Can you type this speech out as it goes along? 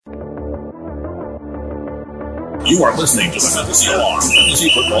You are listening to the Fantasy Alarm Fantasy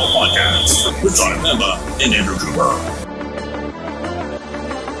Football Podcast with John Pemba and Andrew Cooper.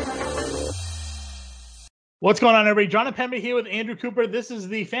 What's going on, everybody? John Pemba here with Andrew Cooper. This is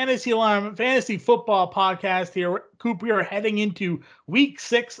the Fantasy Alarm Fantasy Football Podcast here. Coop, we are heading into week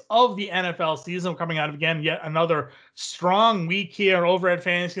 6 of the NFL season. We're coming out of, again, yet another strong week here over at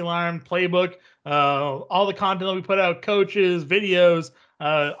Fantasy Alarm Playbook. All the content that we put out, coaches, videos,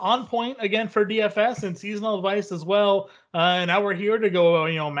 on point again for DFS and seasonal advice as well. And now we're here to go,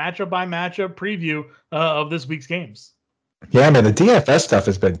 matchup by matchup preview of this week's games. Yeah, man, the DFS stuff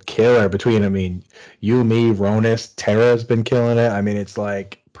has been killer between, you, me, Ronis, Tara's been killing it.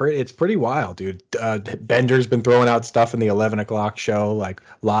 It's pretty wild, dude. Bender's been throwing out stuff in the 11 o'clock show, like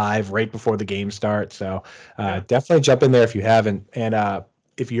live right before the game starts. So definitely jump in there if you haven't. And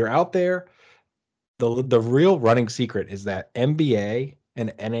if you're out there, the real running secret is that NBA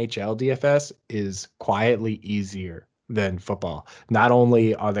and NHL DFS is quietly easier than football. Not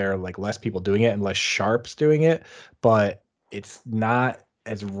only are there like less people doing it and less sharps doing it, but it's not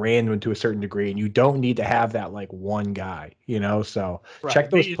as random to a certain degree, and you don't need to have that like one guy, so right. Check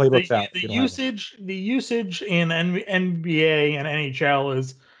those playbooks out. The usage in NBA and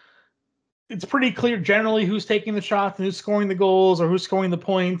NHL it's pretty clear generally who's taking the shots and who's scoring the goals or who's scoring the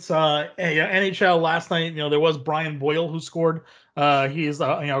points. NHL last night, there was Brian Boyle who scored. He's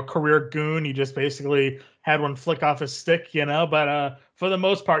a career goon. He just basically had one flick off his stick, but for the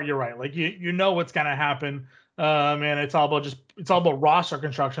most part, you're right. Like you know what's going to happen. And it's all about roster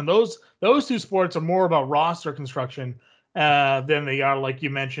construction. Those two sports are more about roster construction than they are, like you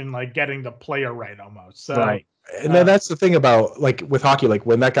mentioned, like getting the player right almost. So, right. And then that's the thing about like with hockey, like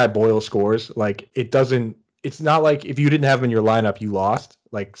when that guy Boyle scores, like it's not like if you didn't have him in your lineup, you lost.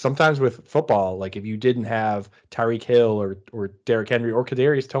 Like sometimes with football, like if you didn't have Tyreek Hill or Derrick Henry or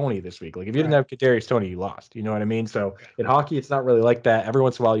Kadarius Toney this week, like if you didn't have Kadarius Toney, you lost. You know what I mean? So in hockey, it's not really like that. Every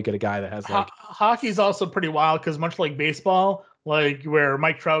once in a while, you get a guy that has like hockey's also pretty wild because much like baseball, like where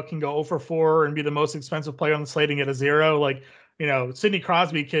Mike Trout can go 0-for-4 and be the most expensive player on the slate and get a 0, like. Sidney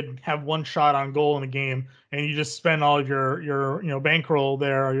Crosby could have one shot on goal in a game, and you just spend all of your bankroll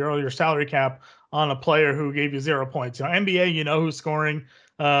there or your salary cap on a player who gave you 0 points. NBA, who's scoring.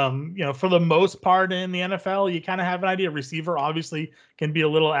 For the most part in the NFL, you kind of have an idea. Receiver obviously can be a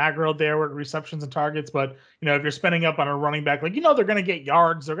little aggro there with receptions and targets, but if you're spending up on a running back, like they're going to get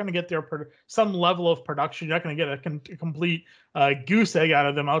yards, they're going to get some level of production. You're not going to get a complete goose egg out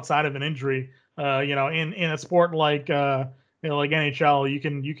of them outside of an injury. In a sport like like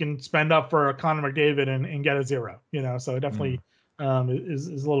NHL, you can spend up for a Connor McDavid and get a 0. So it definitely is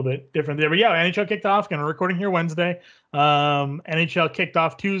a little bit different there. But yeah, NHL kicked off. We're recording here Wednesday. NHL kicked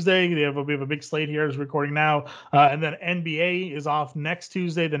off Tuesday. We have a big slate here. Is recording now, and then NBA is off next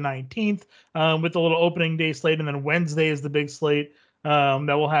Tuesday, the 19th, with a little opening day slate, and then Wednesday is the big slate that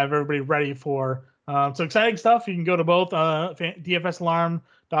we'll have everybody ready for. So exciting stuff. You can go to both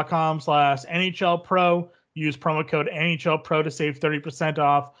dfsalarm.com/NHL Pro. Use promo code NHL Pro to save 30%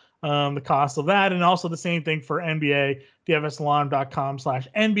 off the cost of that. And also the same thing for NBA,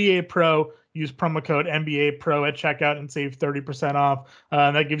 dfsalarm.com/NBA Pro. Use promo code NBA Pro at checkout and save 30% off.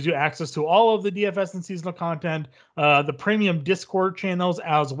 That gives you access to all of the DFS and seasonal content, the premium Discord channels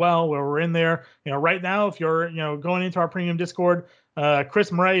as well, where we're in there. Right now, if you're going into our premium Discord, Chris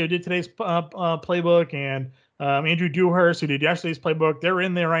Murray, who did today's playbook, and Andrew Dewhurst, who did yesterday's playbook, they're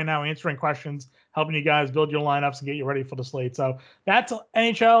in there right now answering questions, helping you guys build your lineups and get you ready for the slate. So that's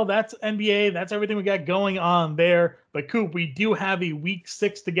NHL, that's NBA, that's everything we got going on there. But Coop, we do have a week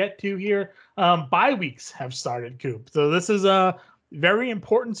 6 to get to here. Bye weeks have started, Coop. So this is a very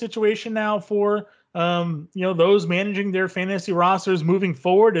important situation now for those managing their fantasy rosters moving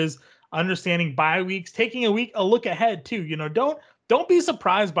forward, is understanding bye weeks, taking a look ahead too. Don't be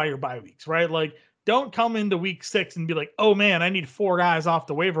surprised by your bye weeks, right? Like, don't come into week 6 and be like, oh man, I need 4 guys off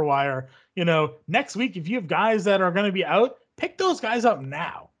the waiver wire. Next week, if you have guys that are going to be out, pick those guys up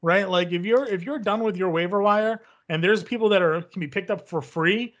now, right? Like if you're done with your waiver wire and there's people that can be picked up for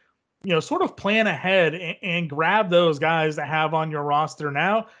free, sort of plan ahead and grab those guys that have on your roster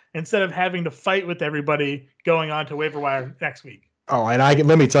now, instead of having to fight with everybody going on to waiver wire next week. Oh, and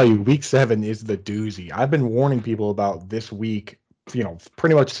let me tell you, week 7 is the doozy. I've been warning people about this week,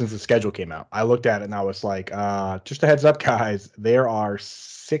 pretty much since the schedule came out. I looked at it and I was like, just a heads up, guys, there are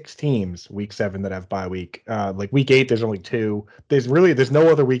 6 teams week 7 that have bye week. Like week 8, there's only 2. There's no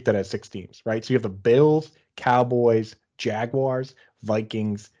other week that has 6 teams, right? So you have the Bills, Cowboys, Jaguars,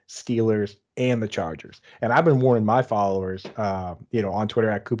 Vikings, Steelers, and the Chargers. And I've been warning my followers, on Twitter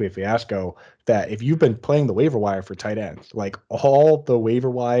at Coupe Fiasco, that if you've been playing the waiver wire for tight ends, like all the waiver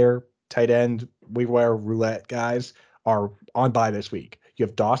wire tight end waiver roulette guys are on bye this week. You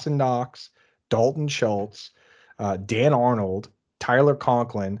have Dawson Knox, Dalton Schultz, Dan Arnold, Tyler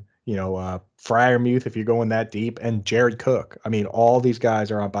Conklin, Freiermuth if you're going that deep, and Jared Cook. I mean, all these guys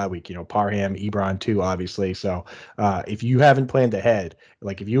are on bye week. Parham, Ebron too, obviously. So if you haven't planned ahead,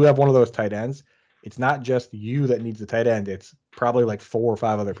 like if you have one of those tight ends, it's not just you that needs the tight end. It's probably like 4 or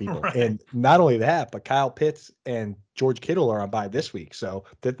 5 other people. Right. And not only that, but Kyle Pitts and George Kittle are on bye this week. So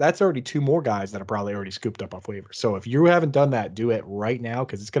that's already 2 more guys that are probably already scooped up off waivers. So if you haven't done that, do it right now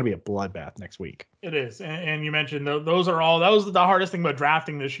because it's going to be a bloodbath next week. It is. And you mentioned those are all, that was the hardest thing about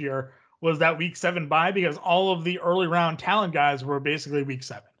drafting this year was that week 7 bye because all of the early round talent guys were basically week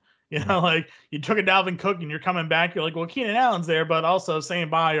 7. Like you took a Dalvin Cook and you're coming back. You're like, well, Keenan Allen's there, but also same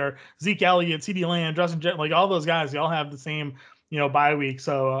bye, or Zeke Elliott, CeeDee Lamb, Justin Jefferson, like all those guys, they all have the same, bye week.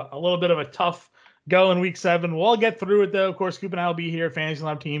 So a little bit of a tough go in week 7. We'll get through it though. Of course, Coop and I will be here. Fantasy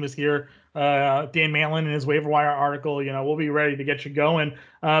Lab team is here. Dan Manlin in his waiver wire article, we'll be ready to get you going.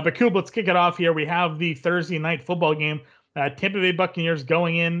 But Coop, let's kick it off here. We have the Thursday night football game. Tampa Bay Buccaneers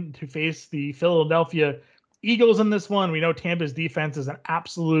going in to face the Philadelphia Eagles in this one. We know Tampa's defense is an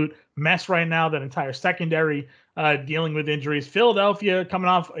absolute mess right now. That entire secondary dealing with injuries. Philadelphia coming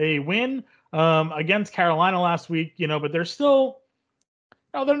off a win against Carolina last week, but they're still,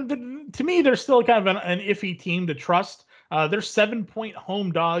 to me, they're still kind of an iffy team to trust. They're 7-point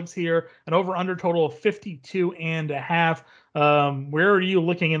home dogs here, an over-under total of 52.5. Where are you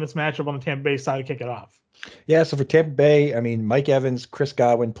looking in this matchup on the Tampa Bay side to kick it off? Yeah, so for Tampa Bay, I mean, Mike Evans, Chris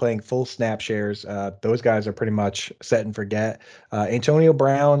Godwin playing full snap shares. Those guys are pretty much set and forget. Antonio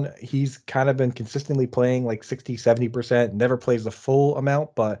Brown, he's kind of been consistently playing like 60, 70%, never plays the full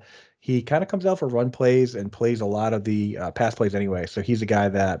amount, but he kind of comes out for run plays and plays a lot of the pass plays anyway. So he's a guy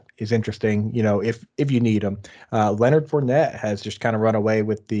that is interesting, if you need him. Leonard Fournette has just kind of run away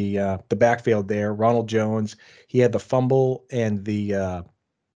with the backfield there. Ronald Jones, he had the fumble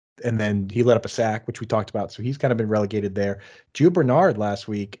and then he let up a sack, which we talked about. So he's kind of been relegated there. Gio Bernard last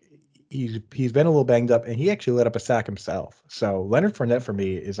week, he's been a little banged up, and he actually let up a sack himself. So Leonard Fournette for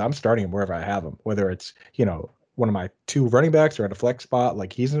me is I'm starting him wherever I have him, whether it's, one of my 2 running backs or at a flex spot.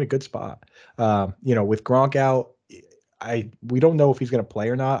 Like he's in a good spot. With Gronk out, we don't know if he's going to play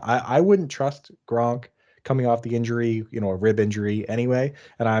or not. I wouldn't trust Gronk coming off the injury, a rib injury anyway.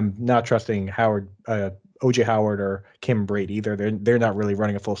 And I'm not trusting OJ Howard or Kim Brady either. They're not really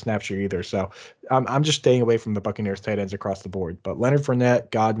running a full snap share either. So I'm just staying away from the Buccaneers tight ends across the board. But Leonard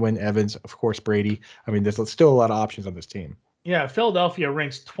Fournette, Godwin, Evans, of course, Brady. I mean, there's still a lot of options on this team. Yeah, Philadelphia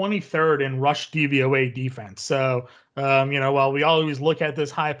ranks 23rd in rush DVOA defense. So, while we always look at this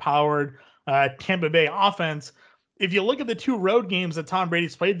high-powered Tampa Bay offense, if you look at the 2 road games that Tom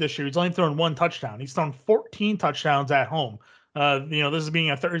Brady's played this year, he's only thrown 1 touchdown. He's thrown 14 touchdowns at home. This is being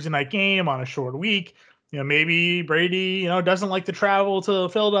a Thursday night game on a short week. Maybe Brady, doesn't like to travel to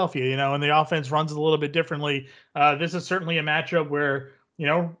Philadelphia, and the offense runs a little bit differently. This is certainly a matchup where,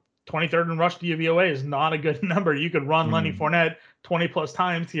 23rd in rush DVOA is not a good number. You could run Lenny Fournette 20 plus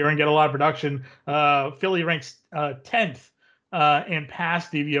times here and get a lot of production. Philly ranks 10th in pass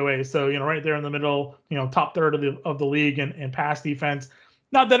DVOA. So, right there in the middle, top third of the league in pass defense.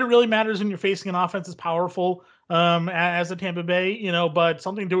 Not that it really matters when you're facing an offense as powerful as a Tampa Bay, but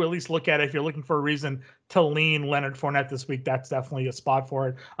something to at least look at if you're looking for a reason to lean Leonard Fournette this week. That's definitely a spot for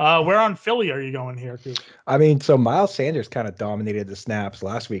it. Where on Philly are you going here, Coop? I mean, so Miles Sanders kind of dominated the snaps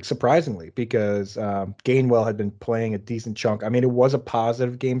last week, surprisingly, because Gainwell had been playing a decent chunk. I mean, it was a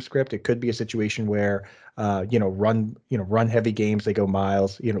positive game script. It could be a situation where run heavy games, they go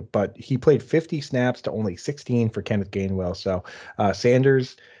Miles, but he played 50 snaps to only 16 for Kenneth Gainwell. So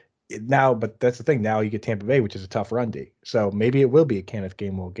Sanders now, but that's the thing. Now you get Tampa Bay, which is a tough run D. So maybe it will be a Kenneth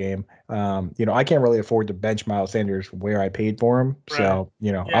Gainwell game. I can't really afford to bench Miles Sanders where I paid for him. Right. So,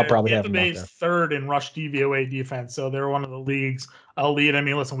 I'll probably have him out there. Tampa Bay's 3rd in rush DVOA defense. So they're one of the league's elite. I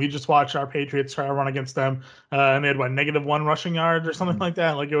mean, listen, we just watched our Patriots try to run against them. And they had -1 rushing yards or something like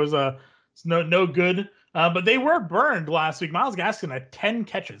that. Like it was no good. But they were burned last week. Myles Gaskin had 10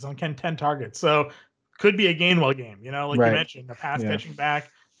 catches on 10 targets. So could be a Gainwell game, like you mentioned, the pass catching back.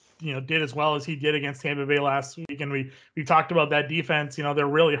 Did as well as he did against Tampa Bay last week. And we talked about that defense. They're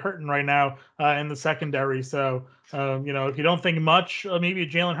really hurting right now in the secondary. So, if you don't think much, maybe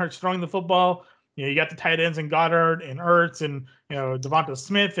Jalen Hurts throwing the football, you got the tight ends and Goddard and Ertz and, Devonta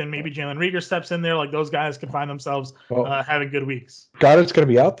Smith and maybe Jalen Reagor steps in there. Like those guys can find themselves having good weeks. Goddard's going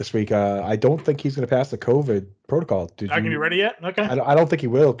to be out this week. I don't think he's going to pass the COVID protocol. Not going to be ready yet? Okay. I don't think he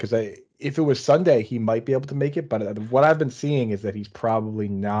will because if it was Sunday, he might be able to make it. But what I've been seeing is that he's probably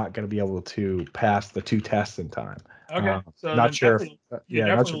not going to be able to pass the 2 tests in time. Okay. So not sure. You're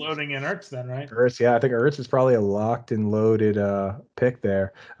definitely loading in Ertz then, right? Ertz, yeah. I think Ertz is probably a locked and loaded pick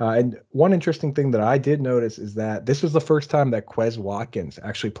there. And one interesting thing that I did notice is that this was the first time that Quez Watkins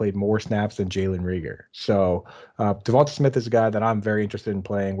actually played more snaps than Jalen Reagor. So Devonta Smith is a guy that I'm very interested in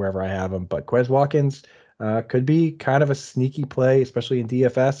playing wherever I have him. But Quez Watkins could be kind of a sneaky play, especially in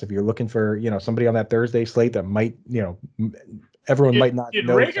DFS if you're looking for somebody on that Thursday slate that might everyone might not did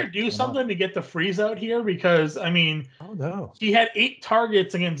know. Did Reagor do something to get the freeze out here? Because, I mean, he had 8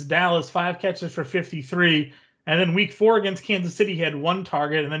 targets against Dallas, 5 catches for 53. And then week 4 against Kansas City, he had 1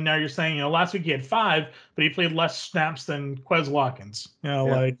 target. And then now you're saying, last week he had 5, but he played less snaps than Quez Watkins.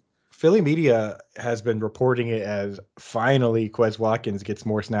 Like Philly media has been reporting it as finally Quez Watkins gets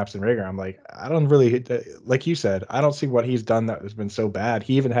more snaps than Reagor. I'm like, I don't really, like you said, I don't see what he's done that has been so bad.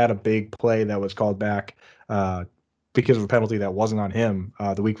 He even had a big play that was called back because of a penalty that wasn't on him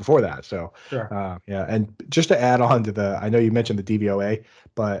the week before that. So, sure. Yeah. And just to add on to I know you mentioned the DVOA,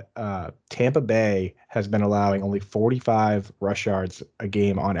 but Tampa Bay has been allowing only 45 rush yards a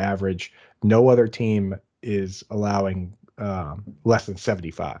game on average. No other team is allowing less than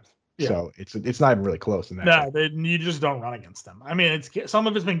 75. Yeah. So it's not even really close in that. No, you just don't run against them. I mean, some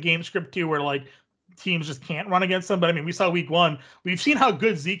of it's been game script too, where like teams just can't run against them. But I mean, we saw week 1. We've seen how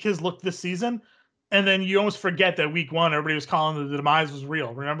good Zeke has looked this season. And then you almost forget that week 1, everybody was calling the demise was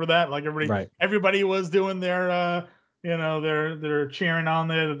real. Remember that? Like everybody was doing their, they're cheering on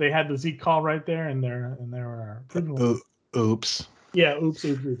there that they had the Zeke call right there, and they're oops. Yeah, oops.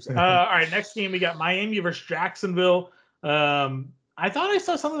 All right, next game we got Miami versus Jacksonville. I thought I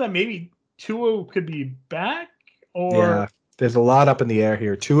saw something that maybe Tua could be back, or yeah. There's a lot up in the air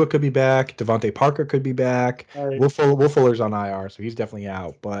here. Tua could be back. Devontae Parker could be back. Right. Will Fuller's on IR, so he's definitely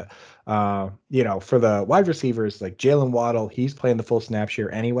out. But, for the wide receivers, like Jalen Waddle, he's playing the full snap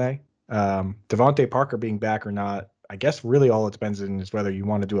share anyway. Devontae Parker being back or not, I guess really all it depends on is whether you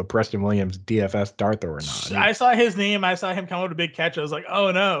want to do a Preston Williams DFS dart throw or not. I saw his name. I saw him come with a big catch. I was like,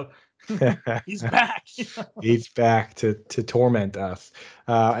 oh, no. He's back. He's back to torment us.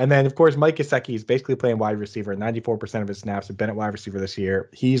 And then, of course, Mike Gesicki is basically playing wide receiver. 94% of his snaps have been at wide receiver this year.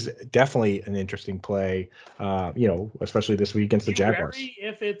 He's definitely an interesting play, especially this week against the Jaguars.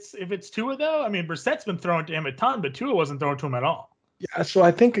 If it's Tua, though, I mean, Brissett's been throwing to him a ton, but Tua wasn't throwing to him at all. Yeah, so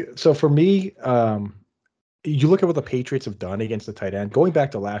I think – so for me, you look at what the Patriots have done against the tight end. Going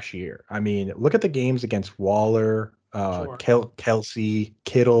back to last year, I mean, look at the games against Waller, Kelsey,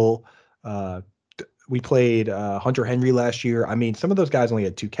 Kittle. We played Hunter Henry last year. I mean, some of those guys only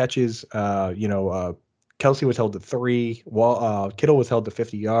had 2 catches. Kelsey was held to 3. Kittle was held to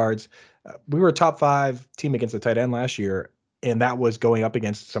 50 yards. We were a top 5 team against the tight end last year, and that was going up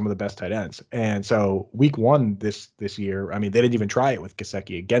against some of the best tight ends. And so week 1 this year, I mean, they didn't even try it with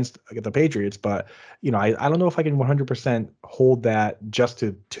Gesicki against the Patriots. But, I don't know if I can 100% hold that just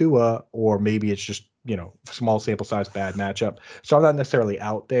to Tua, or maybe it's just, small sample size, bad matchup. So I'm not necessarily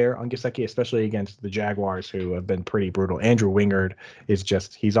out there on Gesicki, especially against the Jaguars, who have been pretty brutal. Andrew Wingard is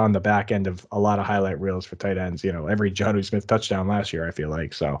he's on the back end of a lot of highlight reels for tight ends. Every Jonnu Smith touchdown last year, I feel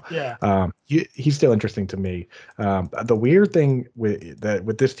like. So yeah, he's still interesting to me. The weird thing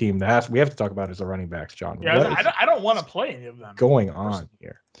with this team that we have to talk about is the running backs, John. Yeah, I don't want to play any of them. Going on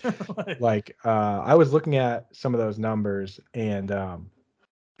here, I was looking at some of those numbers, and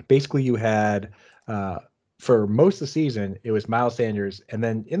basically you had. For most of the season, it was Miles Sanders, and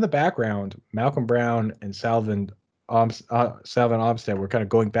then in the background, Malcolm Brown and Salvin Armstead were kind of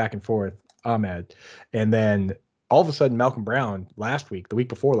going back and forth. Ahmed, and then all of a sudden, Malcolm Brown the week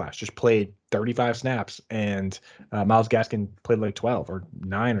before last, just played 35 snaps, and Myles Gaskin played like 12 or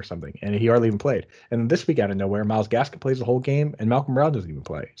 9 or something, and he hardly even played. And this week, out of nowhere, Myles Gaskin plays the whole game, and Malcolm Brown doesn't even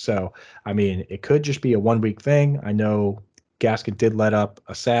play. So, I mean, it could just be a 1-week thing. I know Gaskin did let up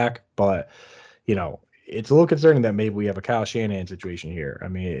a sack, but it's a little concerning that maybe we have a Kyle Shanahan situation here. I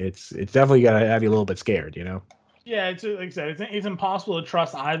mean, it's definitely got to have you a little bit scared, Yeah, it's like I said, it's impossible to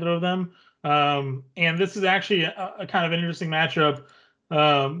trust either of them. And this is actually a kind of an interesting matchup,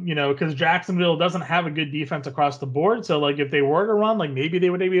 because Jacksonville doesn't have a good defense across the board. So, like, if they were to run, like, maybe they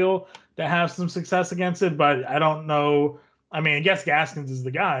would be able to have some success against it. But I don't know. I mean, I guess Gaskins is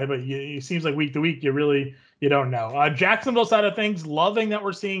the guy, but it seems like week to week, you don't know. Jacksonville side of things, loving that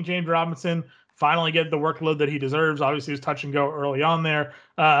we're seeing James Robinson finally get the workload that he deserves. Obviously, he was touch and go early on there.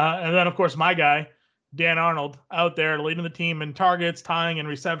 And then, of course, my guy, Dan Arnold out there leading the team in targets, tying in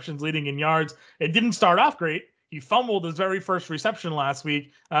receptions, leading in yards. It didn't start off great. He fumbled his very first reception last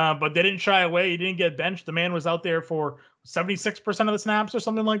week, but they didn't shy away. He didn't get benched. The man was out there for 76% of the snaps or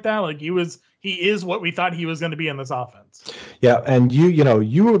something like that. Like he is what we thought he was going to be in this offense. Yeah, and you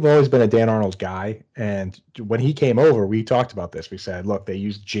have always been a Dan Arnold guy, and when he came over, we talked about this. We said, look, they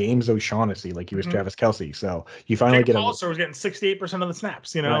used James O'Shaughnessy like he was Travis Kelce, so you finally get Hollister was getting 68% of the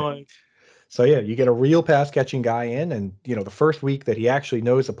snaps. You know, right. So yeah, you get a real pass catching guy in, and the first week that he actually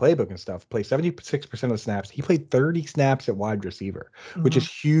knows the playbook and stuff, plays 76% of the snaps. He played 30 snaps at wide receiver, which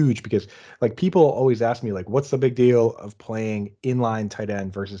is huge because like people always ask me like, what's the big deal of playing inline tight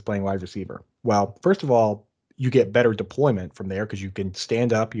end versus playing wide receiver? Well, first of all, you get better deployment from there because you can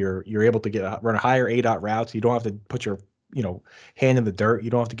stand up. You're able to run a higher A-dot routes. You don't have to put your hand in the dirt. You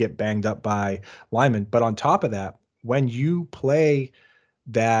don't have to get banged up by linemen. But on top of that, when you play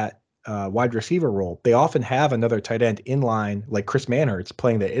that wide receiver role, they often have another tight end in line, like Chris Manhertz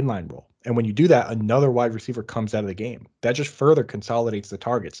playing the inline role. And when you do that, another wide receiver comes out of the game. That just further consolidates the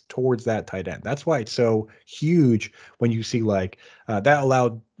targets towards that tight end. That's why it's so huge when you see like that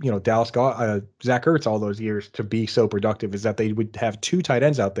allowed Zach Ertz all those years to be so productive, is that they would have two tight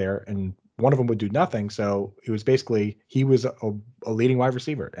ends out there and one of them would do nothing. So it was basically he was a leading wide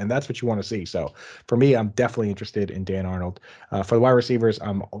receiver, and that's what you want to see. So for me, I'm definitely interested in Dan Arnold. For the wide receivers,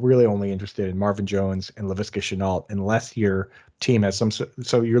 I'm really only interested in Marvin Jones and Laviska Shenault, unless your team has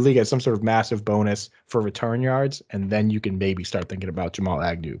your league has some sort of massive bonus for return yards, and then you can maybe start thinking about Jamal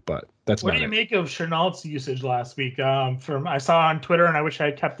Agnew. But that's what do you make of Chenault's usage last week? I saw on Twitter, and I wish I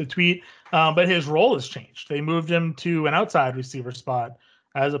had kept the tweet, but his role has changed. They moved him to an outside receiver spot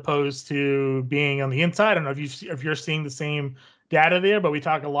as opposed to being on the inside. I don't know if you're seeing the same data there, but we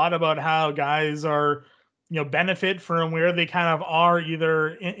talk a lot about how guys are, benefit from where they kind of are,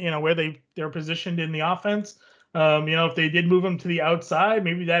 either where they're positioned in the offense. If they did move him to the outside,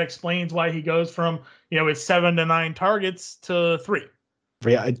 maybe that explains why he goes from his 7 to 9 targets to 3.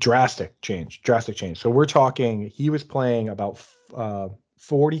 Yeah, a drastic change. So we're talking he was playing about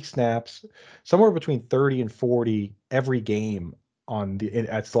 40 snaps, somewhere between 30 and 40 every game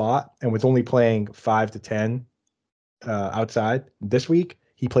at slot, and was only playing 5 to 10 outside. This week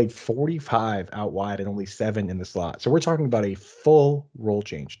he played 45 out wide and only 7 in the slot. So we're talking about a full role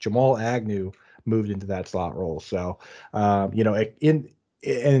change. Jamal Agnew moved into that slot role. So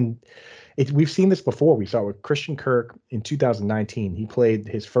we've seen this before. We saw it with Christian Kirk in 2019. He played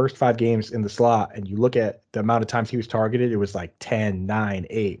his first 5 games in the slot, and you look at the amount of times he was targeted, it was like 10, 9,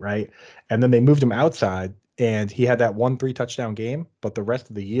 8, right? And then they moved him outside, and he had that 1 3-touchdown game, but the rest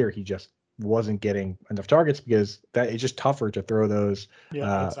of the year he just wasn't getting enough targets because it's just tougher to throw those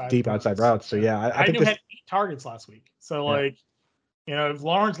deep outside routes. So I think he had 8 targets last week. So if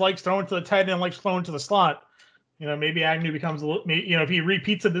Lawrence likes throwing to the tight end, likes throwing to the slot, maybe Agnew becomes a little, if he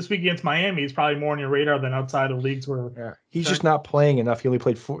repeats it this week against Miami, he's probably more on your radar than outside of leagues where he's just not playing enough.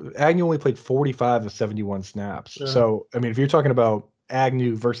 Agnew only played 45 of 71 snaps. Sure. So, I mean, if you're talking about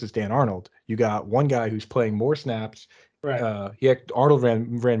Agnew versus Dan Arnold, you got one guy who's playing more snaps. Right. Arnold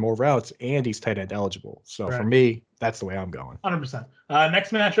ran more routes, and he's tight end eligible. So for me, that's the way I'm going. 100%.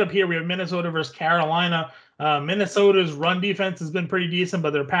 Next matchup here, we have Minnesota versus Carolina. Minnesota's run defense has been pretty decent,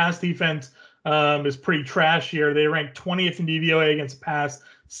 but their pass defense is pretty trash here. They ranked 20th in DVOA against pass,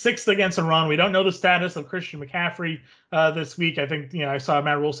 6th against a run. We don't know the status of Christian McCaffrey this week. I think I saw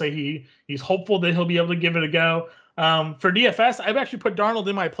Matt Rule say he's hopeful that he'll be able to give it a go. For DFS, I've actually put Darnold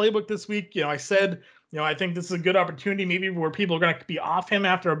in my playbook this week. I said, I think this is a good opportunity maybe where people are going to be off him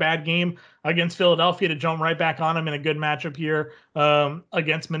after a bad game against Philadelphia to jump right back on him in a good matchup here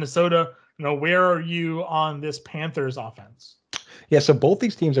against Minnesota. Where are you on this Panthers offense? Yeah, so both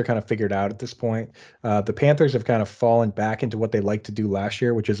these teams are kind of figured out at this point. The Panthers have kind of fallen back into what they liked to do last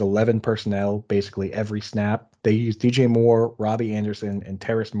year, which is 11 personnel basically every snap. They use DJ Moore, Robbie Anderson, and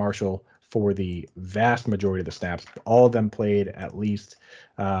Terrace Marshall for the vast majority of the snaps. All of them played at least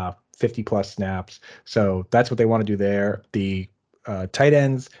 50-plus snaps. So that's what they want to do there. The tight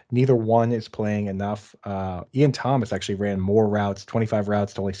ends, neither one is playing enough. Ian Thomas actually ran more routes, 25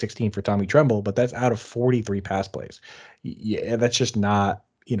 routes to only 16 for Tommy Tremble, but that's out of 43 pass plays. Yeah, that's just not,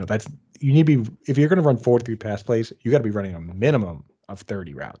 you need to be, if you're going to run 43 pass plays, you got to be running a minimum of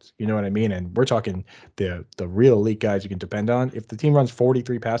 30 routes. You know what I mean? And we're talking the real elite guys you can depend on. If the team runs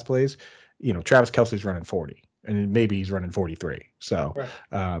 43 pass plays, Travis Kelce's running 40, and maybe he's running 43. So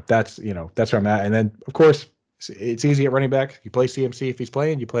that's where I'm at. And then, of course, it's easy at running back. You play CMC if he's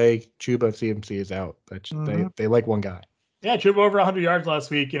playing. You play Chuba if CMC is out. They like one guy. Yeah, Chuba over 100 yards last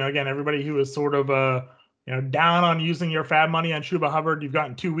week. Again, everybody who was sort of down on using your fab money on Chuba Hubbard. You've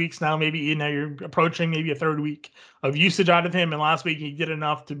gotten 2 weeks now, maybe you're approaching maybe a third week of usage out of him. And last week he did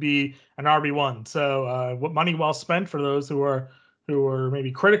enough to be an RB1. So what money well spent for those who are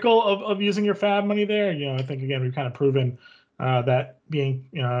maybe critical of using your fab money there. I think again we've kind of proven that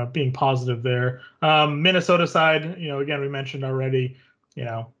being positive there. Minnesota side, again we mentioned already,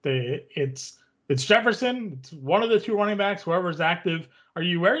 it's Jefferson. It's one of the two running backs, whoever's active. Are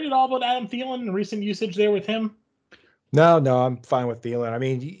you worried at all about Adam Thielen and recent usage there with him? No, I'm fine with Thielen. I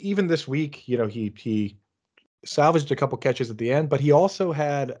mean, even this week, he salvaged a couple catches at the end, but he also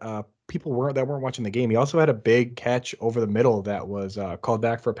had people weren't watching the game. He also had a big catch over the middle that was called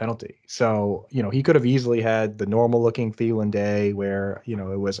back for a penalty. So, he could have easily had the normal looking Thielen day where,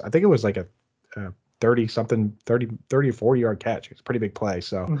 I think it was like a 30 or 40 yard catch. It's a pretty big play.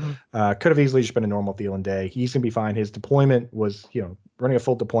 So could have easily just been a normal Thielen day. He's going to be fine. His deployment was, running a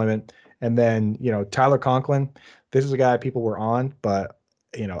full deployment. And then, Tyler Conklin, this is a guy people were on, but,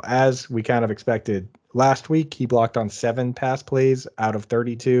 as we kind of expected, last week he blocked on 7 pass plays out of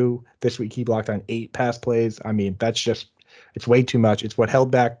 32. This week he blocked on 8 pass plays. I mean, it's way too much. It's what held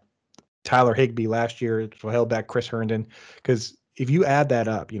back Tyler Higbee last year. It's what held back Chris Herndon. Because if you add that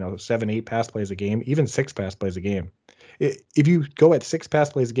up, 7, 8 pass plays a game, even 6 pass plays a game. If you go at 6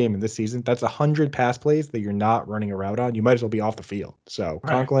 pass plays a game in this season, that's 100 pass plays that you're not running a route on. You might as well be off the field. So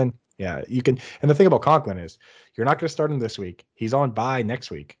right. Conklin, yeah, you can. And the thing about Conklin is you're not going to start him this week. He's on bye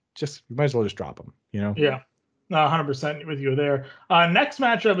next week. You might as well just drop him, Yeah. 100% with you there. Next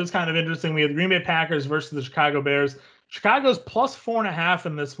matchup is kind of interesting. We have the Green Bay Packers versus the Chicago Bears. Chicago's plus 4.5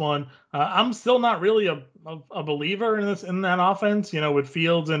 in this one. I'm still not really a believer in that offense. With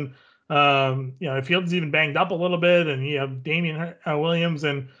Fields and Fields even banged up a little bit, and you have Damian Williams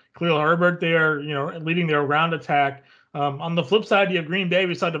and Khalil Herbert there, leading their ground attack. On the flip side, you have Green Bay.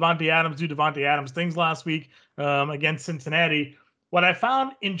 We saw Davante Adams do Davante Adams things last week against Cincinnati. What I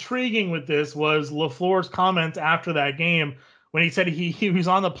found intriguing with this was LaFleur's comments after that game when he said he was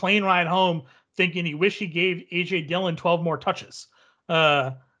on the plane ride home thinking he wished he gave A.J. Dillon 12 more touches,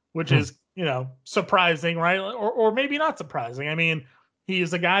 which is, surprising, right? Or maybe not surprising. I mean, he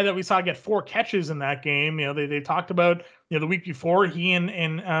is a guy that we saw get 4 catches in that game. They talked about, the week before he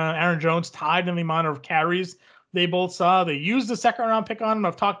and Aaron Jones tied in the amount of carries they both saw. They used the second round pick on him.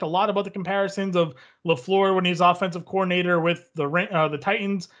 I've talked a lot about the comparisons of LaFleur when he's offensive coordinator with the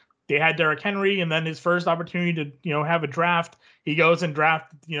Titans. They had Derrick Henry, and then his first opportunity to have a draft, he goes and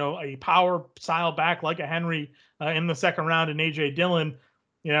draft a power style back like a Henry in the second round, and A.J. Dillon.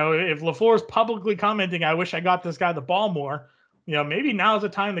 If LaFleur's publicly commenting, I wish I got this guy the ball more, maybe now's the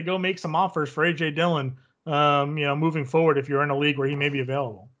time to go make some offers for A.J. Dillon, moving forward if you're in a league where he may be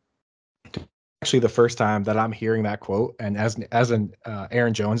available. Actually the first time that I'm hearing that quote, and as an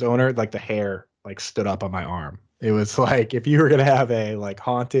Aaron Jones owner, like the hair stood up on my arm. It was like if you were gonna have a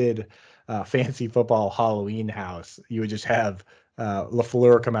haunted fantasy football Halloween house, you would just have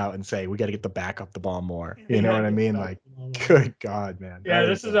LaFleur come out and say, "We got to get the back up the ball more." You know what I mean? Like, good God, man. Yeah,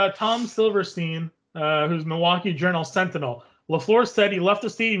 this is Tom Silverstein, who's Milwaukee Journal Sentinel. LaFleur said he left the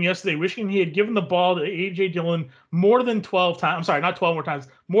stadium yesterday wishing he had given the ball to A.J. Dillon more than 12 times. I'm sorry, not 12 more times,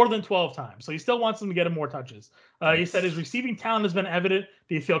 more than 12 times. So he still wants him to get him more touches. He said his receiving talent has been evident.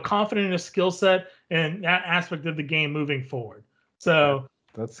 Do you feel confident in his skill set and that aspect of the game moving forward? So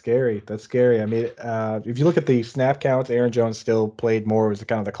that's scary. I mean, if you look at the snap counts, Aaron Jones still played more. It was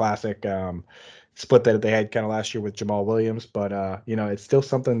kind of the classic split that they had kind of last year with Jamal Williams, but it's still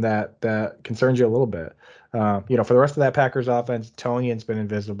something that concerns you a little bit. For the rest of that Packers offense, Tonyan's been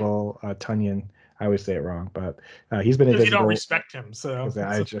invisible. Tonyan, I always say it wrong, but he's been invisible. You don't respect him, so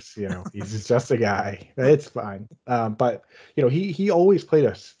I just, he's just a guy. It's fine. But he always played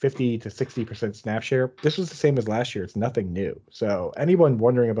a 50 to 60% snap share. This was the same as last year. It's nothing new. So anyone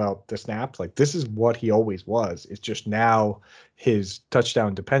wondering about the snaps, this is what he always was. It's just now his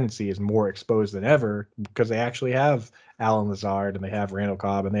touchdown dependency is more exposed than ever because they actually have Allen Lazard and they have Randall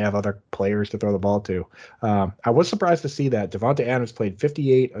Cobb and they have other players to throw the ball to. I was surprised to see that Davante Adams played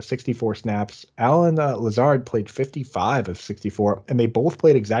 58 of 64 snaps. Allen Lazard played 55 of 64, and they both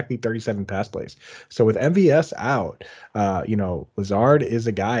played exactly 37 pass plays. So with MVS out, Lazard is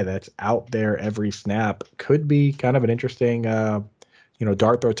a guy that's out there every snap. Could be kind of an interesting,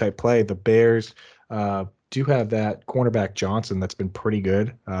 dart throw type play. The Bears do have that cornerback Johnson that's been pretty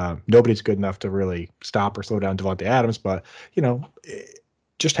good. Nobody's good enough to really stop or slow down Davante Adams, but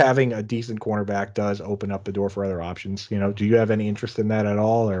just having a decent cornerback does open up the door for other options. Do you have any interest in that at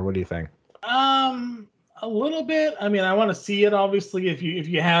all, or what do you think? A little bit. I mean, I want to see it. Obviously, if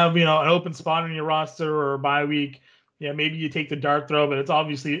you have an open spot on your roster or a bye week, maybe you take the dart throw, but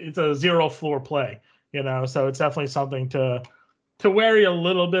it's a zero floor play. So it's definitely something to worry a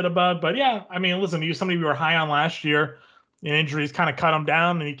little bit about. But yeah, I mean, listen, you somebody we were high on last year, and injuries kind of cut him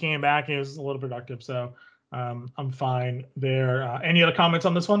down, and he came back and he was a little productive. So I'm fine there. Any other comments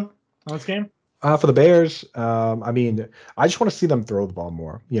on this one, on this game? For the Bears, I mean, I just want to see them throw the ball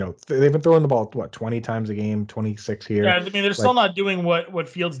more. They've been throwing the ball, 20 times a game, 26 here. Yeah, I mean, they're still not doing what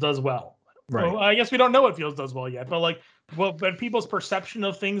Fields does well. Right. Well, I guess we don't know what Fields does well yet, but people's perception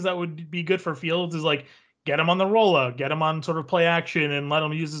of things that would be good for Fields is like get him on the roll-out, get him on sort of play action, and let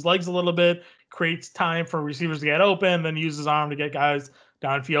him use his legs a little bit, creates time for receivers to get open, then use his arm to get guys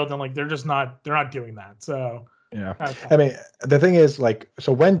downfield, and like they're not doing that. So yeah, I mean, the thing is,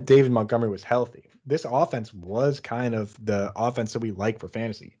 so when David Montgomery was healthy, this offense was kind of the offense that we like for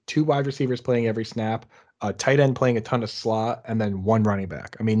fantasy. 2 wide receivers playing every snap, a tight end playing a ton of slot, and then 1 running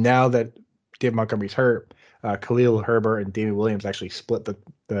back. I mean, now that David Montgomery's hurt, Khalil Herbert and Damien Williams actually split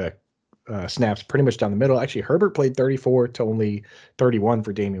the snaps pretty much down the middle. Actually, Herbert played 34 to only 31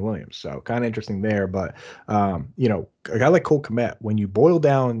 for Damien Williams. So kind of interesting there. But, a guy like Cole Kmet, when you boil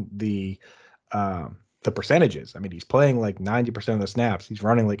down the percentages, I mean, he's playing like 90% of the snaps. He's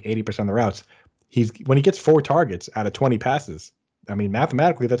running like 80% of the routes. When he gets 4 targets out of 20 passes, I mean,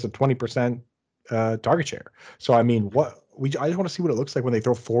 mathematically, that's a 20% target share. So, I mean, I just want to see what it looks like when they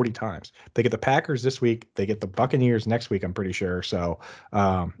throw 40 times. They get the Packers this week. They get the Buccaneers next week, I'm pretty sure. So,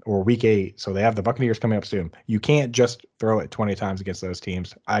 or week 8. So they have the Buccaneers coming up soon. You can't just throw it 20 times against those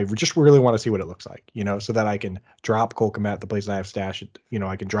teams. I just really want to see what it looks like, so that I can drop Cole Kmet, the place I have stashed.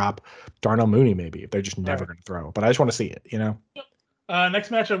 I can drop Darnell Mooney maybe if they're just never going to throw. But I just want to see it, Next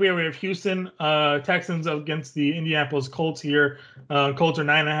matchup we have Houston Texans against the Indianapolis Colts here. Colts are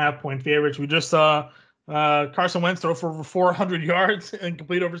 9.5-point favorites. We just saw Carson Wentz throw for over 400 yards and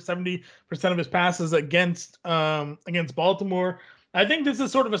complete over 70% of his passes against Baltimore. I think this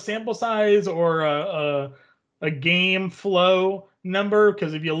is sort of a sample size or a game flow number,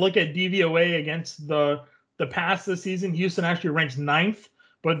 because if you look at DVOA against the pass this season, Houston actually ranks 9th,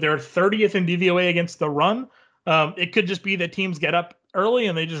 but they're 30th in DVOA against the run. It could just be that teams get up early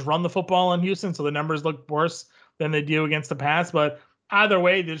and they just run the football in Houston, so the numbers look worse than they do against the pass. But either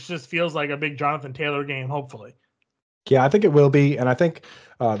way, this just feels like a big Jonathan Taylor game, hopefully. Yeah, I think it will be. And I think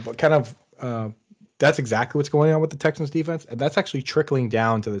that's exactly what's going on with the Texans defense. And that's actually trickling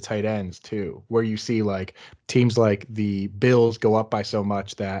down to the tight ends too, where you see like teams like the Bills go up by so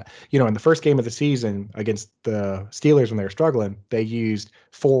much that, in the first game of the season against the Steelers when they were struggling, they used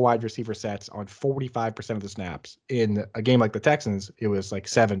 4 wide receiver sets on 45% of the snaps. In a game like the Texans, it was like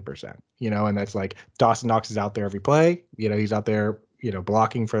 7%, and that's like Dawson Knox is out there every play. He's out there,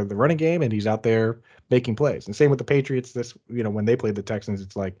 blocking for the running game, and he's out there making plays. And same with the Patriots when they played the Texans,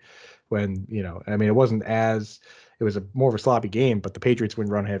 it's like, when, I mean, it was more of a sloppy game, but the Patriots would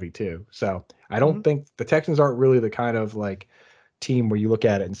run heavy too. So I don't think the Texans aren't really the kind of like team where you look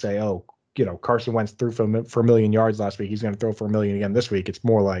at it and say, oh, Carson Wentz threw for 1 million yards last week, he's going to throw for 1 million again this week. It's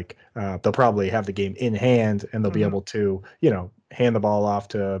more like they'll probably have the game in hand, and they'll be able to, hand the ball off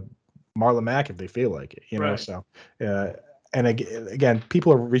to Marlon Mack if they feel like it, Right. So, and again,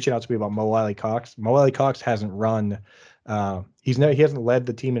 people are reaching out to me about Mo Alley Cox. Mo Alley Cox hasn't run. He hasn't led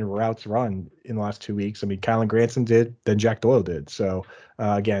the team in routes run in the last 2 weeks. I mean, Kylan Granson did, then Jack Doyle did. So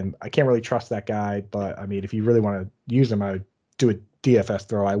again, I can't really trust that guy. But I mean, if you really want to use him, I would do a DFS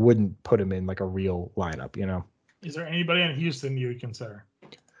throw. I wouldn't put him in like a real lineup. Is there anybody in Houston you would consider?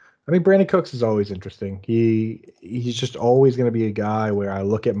 I mean, Brandon Cooks is always interesting. He's just always going to be a guy where I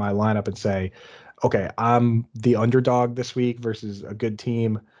look at my lineup and say, okay, I'm the underdog this week versus a good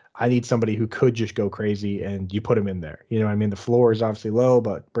team. I need somebody who could just go crazy, and you put him in there. I mean, the floor is obviously low,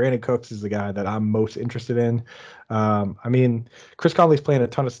 but Brandon Cooks is the guy that I'm most interested in. I mean, Chris Conley's playing a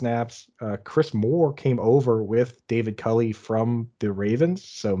ton of snaps. Chris Moore came over with David Culley from the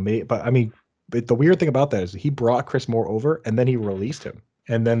Ravens. But I mean, the weird thing about that is he brought Chris Moore over, and then he released him,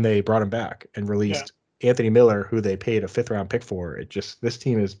 and then they brought him back and released Anthony Miller, who they paid a 5th-round pick for. This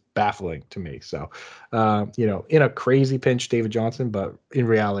team is baffling to me. So, in a crazy pinch, David Johnson, but in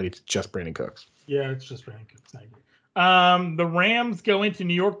reality, it's just Brandon Cooks. Yeah, it's just Brandon Cooks. I agree. The Rams go into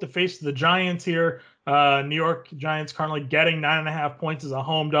New York to face the Giants here. New York Giants currently getting 9.5 points as a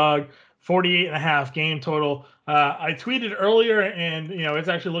home dog, 48.5 game total. I tweeted earlier, and it's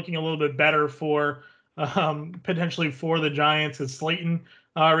actually looking a little bit better for potentially for the Giants as Slayton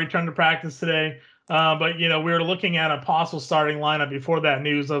returned to practice today. But we were looking at a possible starting lineup before that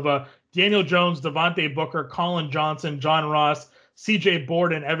news of Daniel Jones, Devontae Booker, Colin Johnson, John Ross, C.J.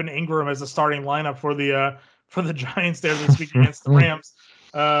 Borden, Evan Ingram as a starting lineup for the Giants there this week against the Rams.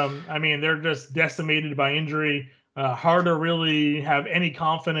 I mean, they're just decimated by injury. Hard to really have any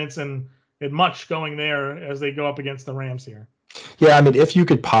confidence in much going there as they go up against the Rams here. Yeah, I mean, if you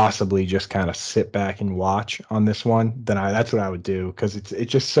could possibly just kind of sit back and watch on this one, then that's what I would do, because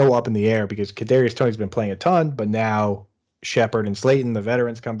it's just so up in the air, because Kadarius Toney's been playing a ton, but now Shepard and Slayton, the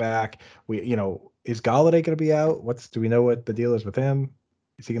veterans, come back. Is Galladay going to be out? Do we know what the deal is with him?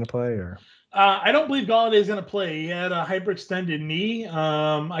 Is he going to play or? I don't believe Galladay is going to play. He had a hyperextended knee.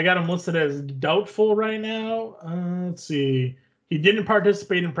 I got him listed as doubtful right now. Let's see. He didn't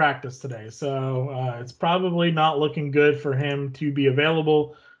participate in practice today, so it's probably not looking good for him to be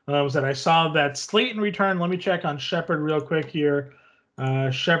available. I saw that Slayton returned. Let me check on Shepard real quick here.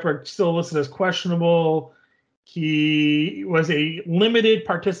 Shepard still listed as questionable. He was a limited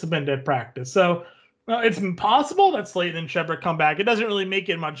participant at practice, so it's possible that Slayton and Shepard come back. It doesn't really make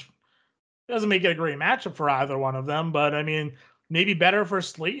it much. Doesn't make it a great matchup for either one of them, but I mean, maybe better for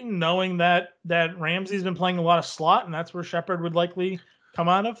Slayton knowing that Ramsey's been playing a lot of slot, and that's where Shepard would likely come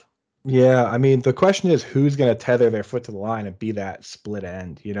out of. Yeah, I mean, the question is who's going to tether their foot to the line and be that split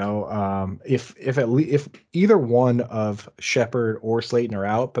end. If either one of Shepard or Slayton are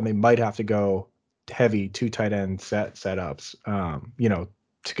out, then they might have to go heavy 2 tight end setups.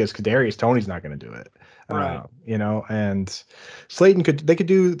 Because Kadarius Toney's not going to do it. Right. And Slayton could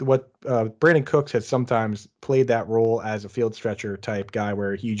do what Brandon Cooks has sometimes played that role as a field stretcher type guy,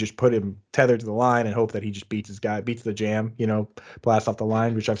 where you just put him tethered to the line and hope that he just beats the jam, blasts off the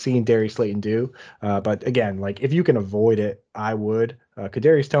line, which I've seen Darius Slayton do. But again, like if you can avoid it, I would.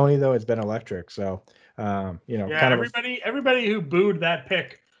 Kadarius Toney though has been electric, so everybody who booed that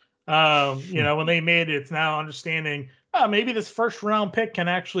pick, when they made it, it's now understanding. Maybe this first round pick can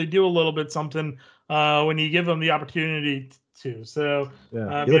actually do a little bit something when you give him the opportunity to. So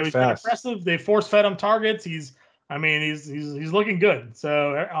he's been impressive. They force fed him targets. He's looking good.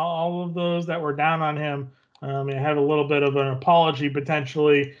 So all of those that were down on him, have a little bit of an apology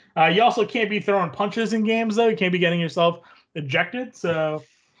potentially. You also can't be throwing punches in games though. You can't be getting yourself ejected. So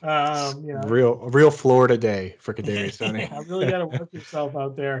real Florida day for Kadarius Toney. Yeah, really got to work yourself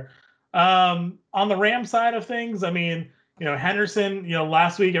out there. On the Ram side of things, Henderson,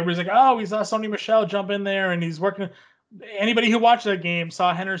 last week everybody's like, oh, we saw Sony Michel jump in there and he's working. Anybody who watched that game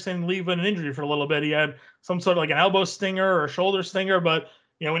saw Henderson leave with an injury for a little bit. He had some sort of like an elbow stinger or a shoulder stinger, but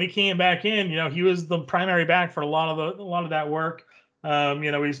when he came back in, he was the primary back for a lot of that work.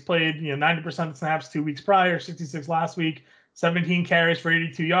 He's played 90% of snaps 2 weeks prior, 66 last week, 17 carries for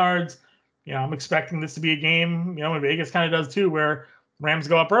 82 yards. I'm expecting this to be a game, and Vegas kind of does too, where Rams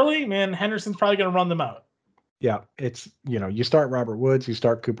go up early, man, Henderson's probably going to run them out. Yeah, it's, you start Robert Woods, you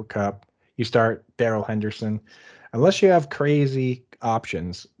start Cooper Kupp, you start Darrell Henderson. Unless you have crazy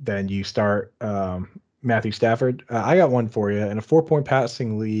options, then you start Matthew Stafford. I got one for you. In a 4-point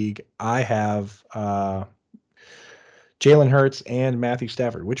passing league, I have Jalen Hurts and Matthew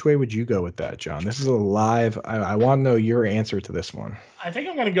Stafford. Which way would you go with that, John? This is a live. I want to know your answer to this one. I think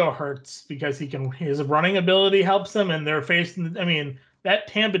I'm going to go Hurts because his running ability helps them, and they're facing. That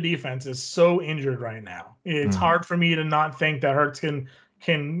Tampa defense is so injured right now. It's hard for me to not think that Hurts can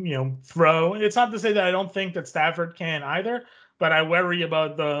throw. It's not to say that I don't think that Stafford can either, but I worry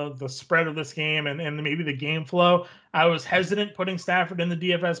about the spread of this game and maybe the game flow. I was hesitant putting Stafford in the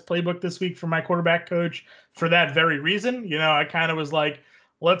DFS playbook this week for my quarterback coach for that very reason. I kind of was like,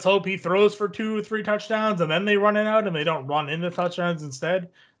 let's hope he throws for 2 or 3 touchdowns and then they run it out and they don't run into touchdowns instead,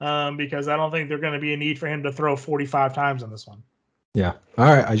 because I don't think there's going to be a need for him to throw 45 times on this one. Yeah. All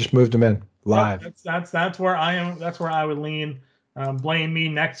right. I just moved him in live. Yep, that's where I am. That's where I would lean. Blame me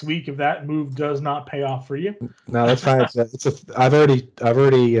next week if that move does not pay off for you. No, that's fine. I've already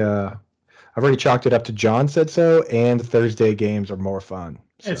chalked it up to John said so, and Thursday games are more fun.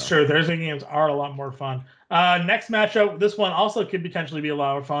 So. It's true. Thursday games are a lot more fun. Next matchup, this one also could potentially be a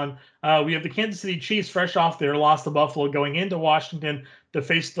lot of fun. We have the Kansas City Chiefs fresh off their loss to Buffalo going into Washington to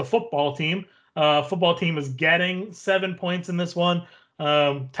face the football team. Football team is getting 7 points in this one.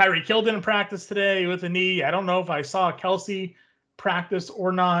 Tyreek Hill didn't practice today with a knee. I don't know if I saw Kelsey practice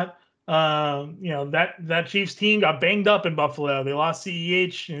or not. That Chiefs team got banged up in Buffalo. They lost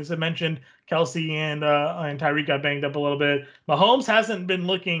CEH, as I mentioned. Kelsey and Tyreek got banged up a little bit. Mahomes hasn't been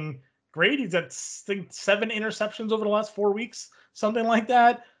looking great. He's at 7 interceptions over the last 4 weeks, something like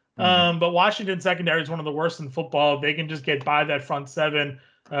that. But Washington secondary is one of the worst in football. If they can just get by that front 7,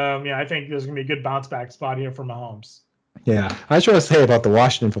 I think there's going to be a good bounce back spot here for Mahomes. Yeah, I just want to say about the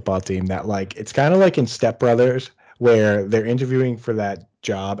Washington football team that it's kind of like in Step Brothers where they're interviewing for that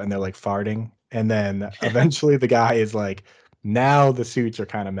job and they're like farting, and then eventually the guy is like, now the suits are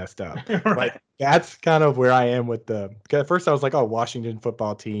kind of messed up. Right. That's kind of where I am with at first I was like, oh, Washington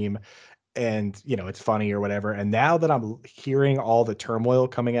football team. and it's funny or whatever. And now that I'm hearing all the turmoil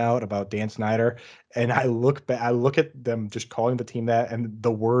coming out about Dan Snyder, and I look at them just calling the team that, and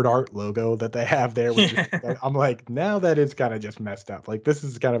the word art logo that they have there, which I'm like, now that it's kind of just messed up. Like, this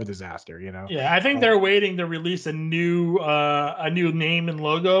is kind of a disaster, Yeah, I think they're waiting to release a new name and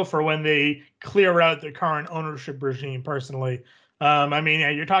logo for when they clear out the current ownership regime. Personally, I mean, yeah,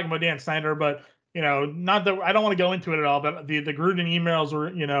 you're talking about Dan Snyder, but not that I don't want to go into it at all. But the Gruden emails were,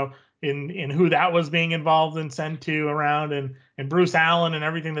 in who that was being involved and sent to around, and Bruce Allen and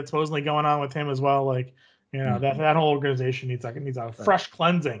everything that's supposedly going on with him as well. Like, that whole organization needs a fresh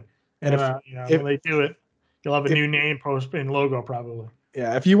cleansing. And when they do it, you'll have a new name, post, and logo probably.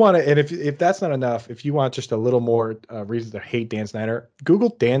 Yeah, if you want to, and if that's not enough, if you want just a little more reason to hate Dan Snyder, Google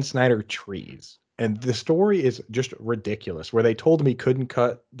Dan Snyder trees. And the story is just ridiculous, where they told him he couldn't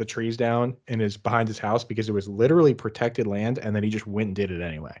cut the trees down behind his house because it was literally protected land, and then he just went and did it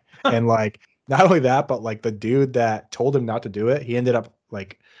anyway. And like, not only that, but like the dude that told him not to do it, he ended up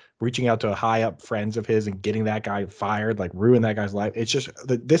like reaching out to high up friends of his and getting that guy fired, like ruin that guy's life. It's just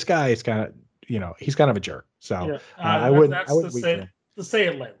this guy is kind of, he's kind of a jerk. So I wouldn't wait for him. To say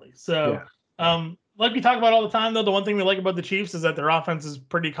it lightly. So, like we talk about all the time, though, the one thing we like about the Chiefs is that their offense is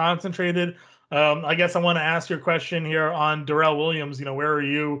pretty concentrated. I guess I want to ask your question here on Darrell Williams. Where are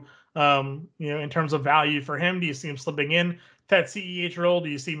you, in terms of value for him? Do you see him slipping in that CEH role? Do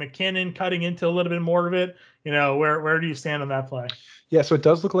you see McKinnon cutting into a little bit more of it? Where do you stand on that play? Yeah, so it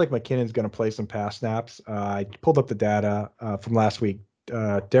does look like McKinnon's going to play some pass snaps. I pulled up the data from last week.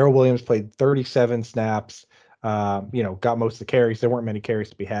 Darrell Williams played 37 snaps. Got most of the carries. There weren't many carries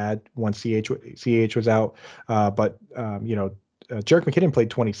to be had once CH was out. But Jerick McKinnon played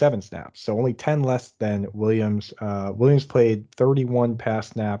 27 snaps, so only 10 less than Williams. Williams played 31 pass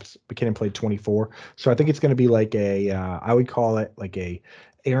snaps. McKinnon played 24. So I think it's going to be like I would call it like a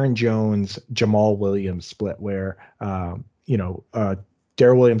Aaron Jones, Jamal Williams split where,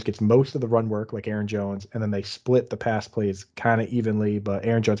 Darrell Williams gets most of the run work like Aaron Jones, and then they split the pass plays kind of evenly, but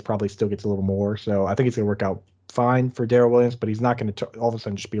Aaron Jones probably still gets a little more. So I think it's going to work out fine for Darrell Williams, but he's not going to all of a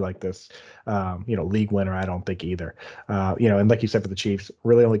sudden just be like this, league winner. I don't think either. And like you said, for the Chiefs,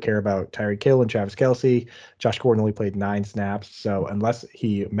 really only care about Tyreek Hill and Travis Kelce. Josh Gordon only played 9 snaps. So unless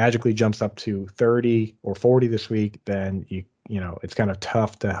he magically jumps up to 30 or 40 this week, then it's kind of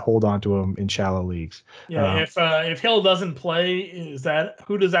tough to hold on to him in shallow leagues. Yeah, if Hill doesn't play,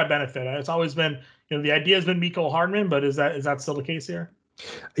 who does that benefit? It's always been, the idea has been Mecole Hardman, but is that still the case here?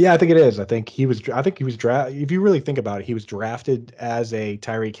 Yeah, I think it is. I think he was drafted. If you really think about it, he was drafted as a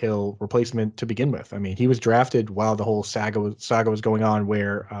Tyreek Hill replacement to begin with. I mean, he was drafted while the whole saga was going on,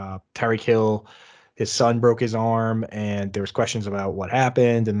 where Tyreek Hill, his son broke his arm, and there was questions about what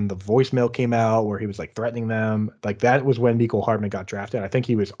happened, and the voicemail came out where he was like threatening them. Like, that was when Mecole Hardman got drafted. I think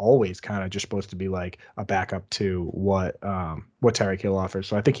he was always kind of just supposed to be like a backup to what Tyreek Hill offers.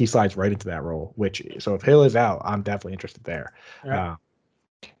 So I think he slides right into that role. So if Hill is out, I'm definitely interested there. Right.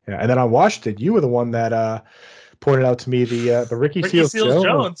 Yeah, and then on Washington, you were the one that pointed out to me the Ricky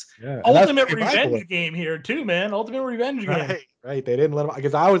Seals-Jones. Yeah, ultimate revenge game here too, man. Ultimate revenge game. Right. They didn't let him,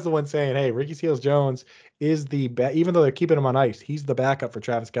 because I was the one saying, hey, Ricky Seals-Jones is even though they're keeping him on ice, he's the backup for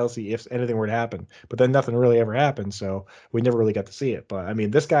Travis Kelce if anything were to happen. But then nothing really ever happened, so we never really got to see it. But I mean,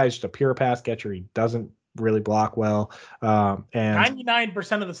 this guy's just a pure pass catcher. He doesn't really block well. And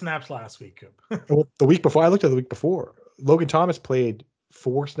 99% of the snaps last week. Well, the week before, I looked at the week before, Logan Thomas played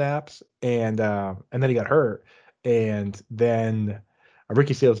 4 snaps, and then he got hurt, and then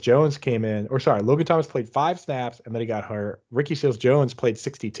Ricky Seals-Jones came in, Logan Thomas played 5 snaps, and then he got hurt. Ricky Seals-Jones played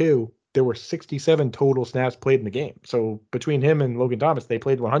 62. There were 67 total snaps played in the game. So between him and Logan Thomas, they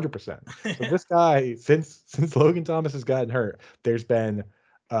played 100%. So this guy, since Logan Thomas has gotten hurt, there's been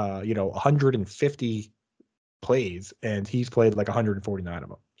 150 plays, and he's played like 149 of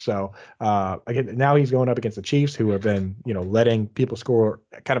them. So again, now he's going up against the Chiefs, who have been, letting people score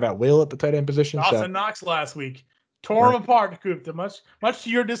kind of at will at the tight end position. Dawson Knox last week tore him apart, Coop, much to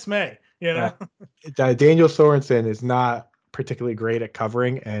your dismay. Daniel Sorensen is not particularly great at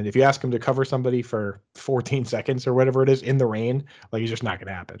covering, and if you ask him to cover somebody for 14 seconds or whatever it is in the rain, like, it's just not going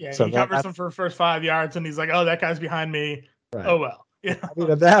to happen. Yeah, so he covers him for the first 5 yards, and he's like, "Oh, that guy's behind me." Right. Oh well. Yeah. I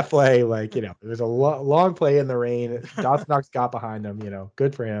mean, that play, like, it was a long play in the rain. Dawson Knox got behind him,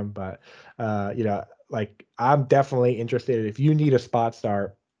 good for him. But, like, I'm definitely interested. If you need a spot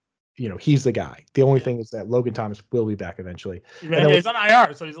start, he's the guy. The only thing is that Logan Thomas will be back eventually. Yeah, he's on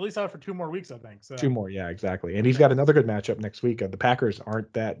IR, so he's at least out for 2 more weeks, I think. So 2 more, yeah, exactly. And he's got another good matchup next week. The Packers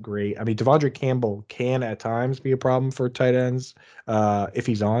aren't that great. I mean, Devondre Campbell can at times be a problem for tight ends if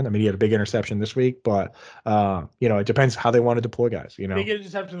he's on. I mean, he had a big interception this week, but it depends how they want to deploy guys. Big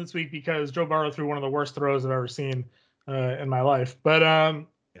interception this week because Joe Burrow threw one of the worst throws I've ever seen in my life. But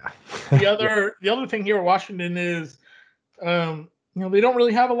the other thing here at Washington is, they don't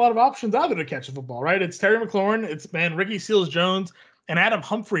really have a lot of options either to catch the football, right? It's Terry McLaurin, it's been Ricky Seals-Jones, and Adam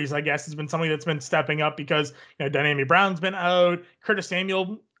Humphries, I guess, has been somebody that's been stepping up because Dynamic Brown's been out. Curtis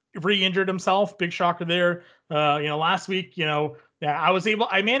Samuel re-injured himself. Big shocker there. Last week,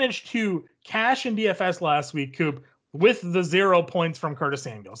 I managed to cash in DFS last week, Coop, with the 0 points from Curtis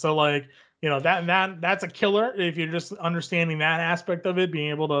Samuel. So that's a killer if you're just understanding that aspect of it, being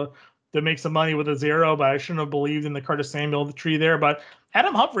able to make some money with a 0, but I shouldn't have believed in the Curtis Samuel tree there. But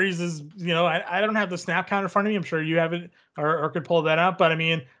Adam Humphries is, I don't have the snap count in front of me. I'm sure you have it or could pull that up. But I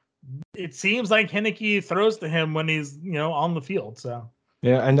mean, it seems like Heineke throws to him when he's, on the field. So.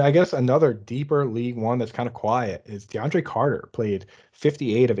 Yeah, and I guess another deeper League One that's kind of quiet is DeAndre Carter played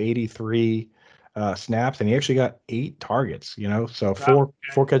 58 of 83 snaps, and he actually got 8 targets, so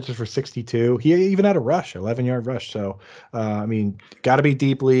four catches for 62. He even had a rush, 11-yard rush. So, got to be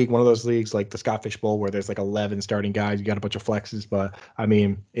deep league, one of those leagues like the Scott Fish Bowl where there's like 11 starting guys. You got a bunch of flexes, but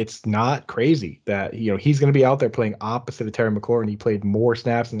it's not crazy that, he's going to be out there playing opposite of Terry McLaurin. He played more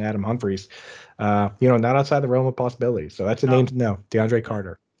snaps than Adam Humphries, not outside the realm of possibility. So that's a name to know, DeAndre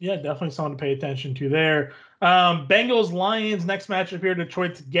Carter. Yeah, definitely someone to pay attention to there. Bengals Lions next matchup here.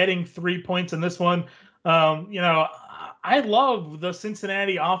 Detroit's getting 3 points in this one. I love the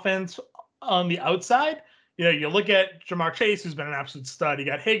Cincinnati offense on the outside. You look at Jamar Chase, who's been an absolute stud. You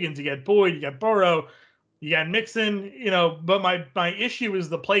got Higgins, you got Boyd, you got Burrow, you got Mixon. But my issue is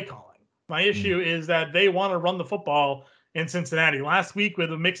the play calling. My issue is that they want to run the football in Cincinnati. Last week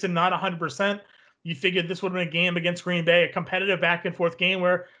with Mixon not 100%. You figured this would have been a game against Green Bay, a competitive back-and-forth game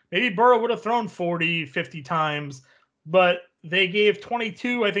where maybe Burrow would have thrown 40, 50 times, but they gave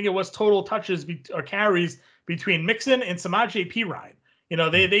 22, I think it was, total touches or carries between Mixon and Samaje Perine.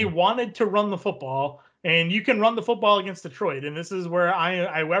 They wanted to run the football, and you can run the football against Detroit, and this is where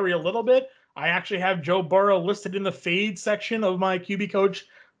I worry a little bit. I actually have Joe Burrow listed in the fade section of my QB coach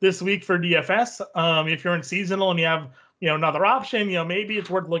this week for DFS. If you're in seasonal and you have another option, maybe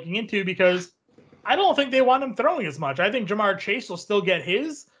it's worth looking into because I don't think they want him throwing as much. I think Jamar Chase will still get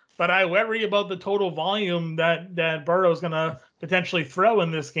his, but I worry about the total volume that Burrow's going to potentially throw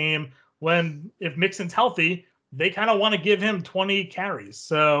in this game if Mixon's healthy. They kind of want to give him 20 carries.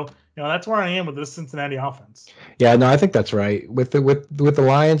 So, that's where I am with this Cincinnati offense. Yeah, no, I think that's right. With the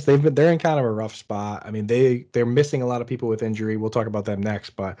Lions, they're in kind of a rough spot. I mean, they're missing a lot of people with injury. We'll talk about them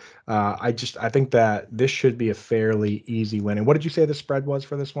next, but I think that this should be a fairly easy win. And what did you say the spread was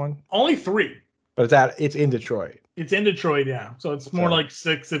for this one? Only 3. But it's in Detroit. It's in Detroit, yeah. So it's more like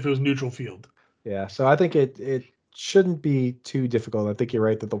 6 if it was neutral field. Yeah, so I think it shouldn't be too difficult. I think you're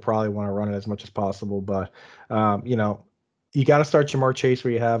right that they'll probably want to run it as much as possible. But, you got to start Jamar Chase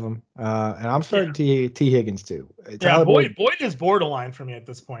where you have him. And I'm starting T. Higgins too. Boyd is borderline for me at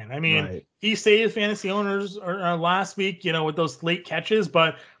this point. I mean, He saved fantasy owners last week, with those late catches,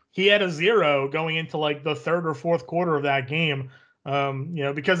 but he had a 0 going into like the 3rd or 4th quarter of that game.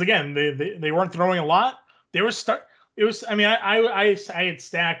 Because again, they weren't throwing a lot. They were I had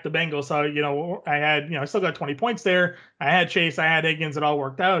stacked the Bengals, so I had I still got 20 points there. I had Chase, I had Higgins, it all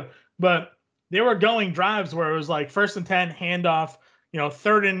worked out. But they were going drives where it was like 1st and 10 handoff,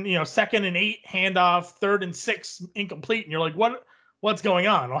 3rd and 2nd and 8 handoff, 3rd and 6 incomplete, and you're like, what's going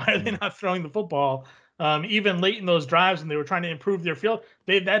on? Why are they not throwing the football? Even late in those drives, and they were trying to improve their field.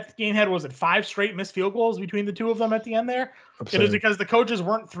 That game had 5 straight missed field goals between the two of them at the end there. Absurd. It was because the coaches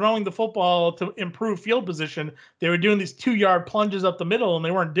weren't throwing the football to improve field position. They were doing these 2-yard plunges up the middle, and they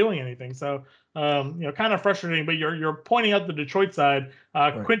weren't doing anything. So, kind of frustrating. But you're pointing out the Detroit side.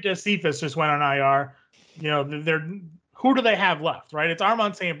 Quintez Cephas just went on IR. Who do they have left? Right? It's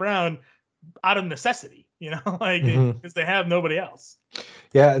Armon St. Brown out of necessity. Because they have nobody else.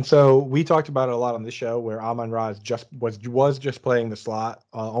 Yeah, and so we talked about it a lot on this show where Amon-Ra was just playing the slot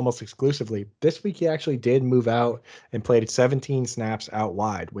almost exclusively. This week he actually did move out and played 17 snaps out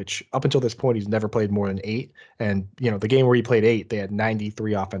wide, which up until this point he's never played more than 8. And the game where he played 8, they had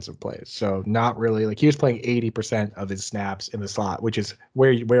 93 offensive plays. So not really he was playing 80% of his snaps in the slot, which is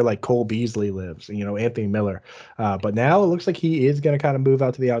where like Cole Beasley lives, Anthony Miller. But now it looks like he is going to kind of move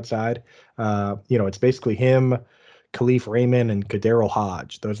out to the outside. It's basically him, Khalif Raymond and Kadero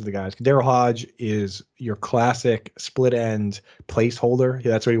Hodge. Those are the guys. Kadero Hodge is your classic split end placeholder.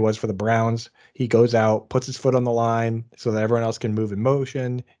 That's what he was for the Browns. He goes out, puts his foot on the line so that everyone else can move in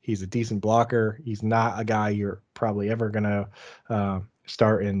motion. He's a decent blocker. He's not a guy you're probably ever going to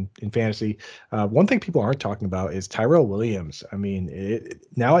start in fantasy. One thing people aren't talking about is Tyrell Williams. I mean,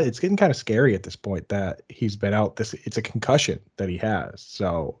 now it's getting kind of scary at this point that he's been out. It's a concussion that he has.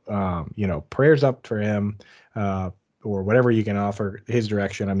 So, prayers up for him, or whatever you can offer his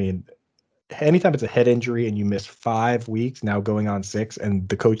direction. I mean, anytime it's a head injury and you miss 5 weeks, now going on 6, and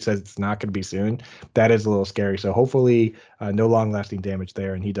the coach says it's not going to be soon, that is a little scary. So hopefully no long-lasting damage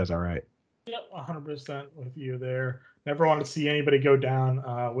there, and he does all right. Yep, 100% with you there. Never want to see anybody go down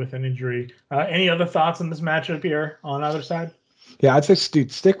with an injury. Any other thoughts on this matchup here on either side? Yeah, I'd say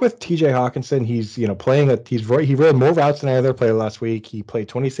stick with TJ Hawkinson. He's playing he ran more routes than I ever played last week. He played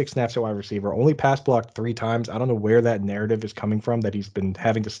 26 snaps at wide receiver, only pass blocked 3 times. I don't know where that narrative is coming from that he's been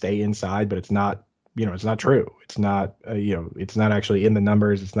having to stay inside, but it's not. It's not true. It's not, it's not actually in the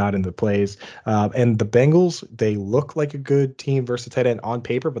numbers. It's not in the plays. And the Bengals, they look like a good team versus tight end on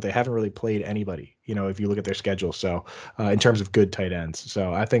paper, but they haven't really played anybody, if you look at their schedule. So in terms of good tight ends.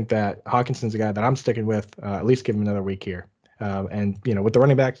 So I think that Hawkinson's a guy that I'm sticking with, at least give him another week here. And with the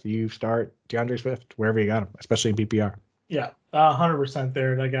running backs, you start DeAndre Swift, wherever you got him, especially in PPR. Yeah, 100%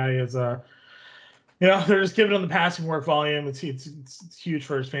 there. That guy is they're just giving him the passing work volume. It's huge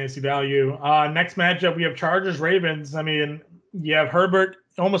for his fantasy value. Next matchup, we have Chargers-Ravens. I mean, you have Herbert,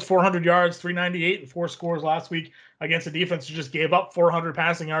 almost 400 yards, 398, and 4 scores last week against a defense who just gave up 400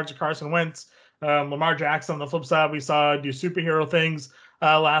 passing yards to Carson Wentz. Lamar Jackson on the flip side, we saw do superhero things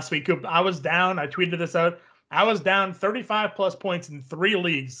last week. I was down. I tweeted this out. I was down 35-plus points in 3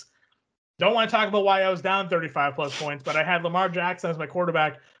 leagues. Don't want to talk about why I was down 35-plus points, but I had Lamar Jackson as my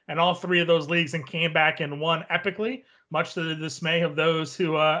quarterback in all 3 of those leagues and came back and won epically, much to the dismay of those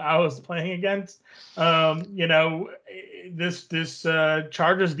who I was playing against. This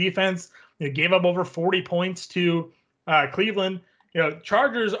Chargers defense gave up over 40 points to Cleveland.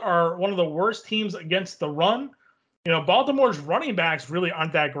 Chargers are one of the worst teams against the run. Baltimore's running backs really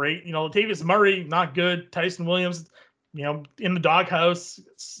aren't that great. Latavius Murray, not good. Tyson Williams, in the doghouse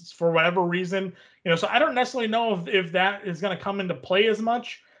for whatever reason. So I don't necessarily know if that is going to come into play as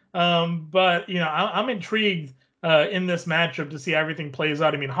much. But I'm intrigued in this matchup to see how everything plays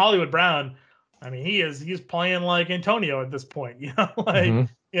out. I mean, Hollywood Brown, he's playing like Antonio at this point.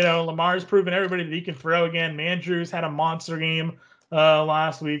 Lamar's proven everybody that he can throw again. Mandrews had a monster game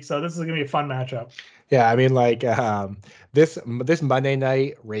last week, so this is gonna be a fun matchup. Yeah, I mean, this Monday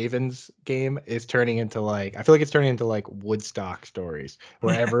night Ravens game is turning into I feel like it's turning into Woodstock stories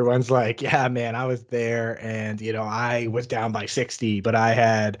where everyone's like, yeah, man, I was there and, I was down by 60, but I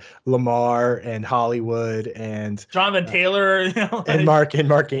had Lamar and Hollywood and Jonathan Taylor, and Mark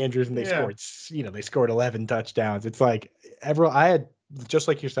Andrews, and they scored 11 touchdowns. It's like I had, just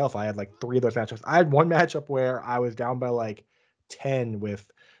like yourself, I had 3 of those matchups. I had one matchup where I was down by 10 with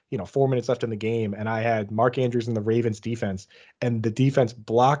 4 minutes left in the game, and I had Mark Andrews in the Ravens defense, and the defense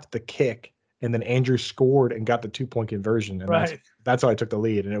blocked the kick, and then Andrews scored and got the 2-point conversion, and right. that's how I took the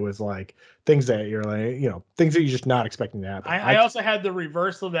lead. And it was things that you're things that you're just not expecting to happen. I also had the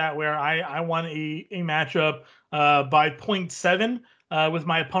reverse of that where I won a matchup by 0.7 with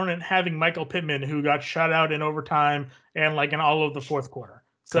my opponent having Michael Pittman, who got shut out in overtime and in all of the fourth quarter.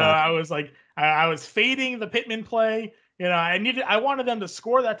 So I was I was fading the Pittman play. I wanted them to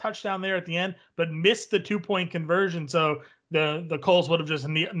score that touchdown there at the end, but missed the 2-point conversion. So the Colts would have just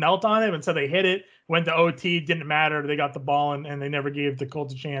knelt on it. Instead, they hit it, went to OT, didn't matter. They got the ball, and they never gave the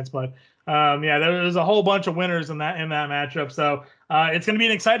Colts a chance. But there was a whole bunch of winners in that matchup. So it's going to be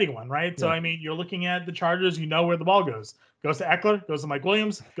an exciting one, right? Yeah. So you're looking at the Chargers. Where the ball goes to Eckler, goes to Mike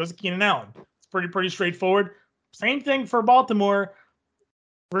Williams, goes to Keenan Allen. It's pretty straightforward. Same thing for Baltimore.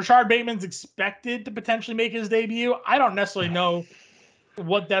 Rashard Bateman's expected to potentially make his debut. I don't necessarily know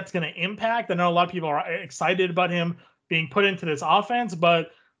what that's going to impact. I know a lot of people are excited about him being put into this offense,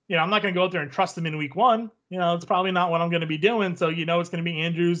 but I'm not going to go out there and trust him in week 1. It's probably not what I'm going to be doing. So it's going to be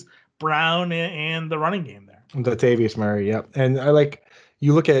Andrews, Brown, and the running game there. Latavius Murray, yep. And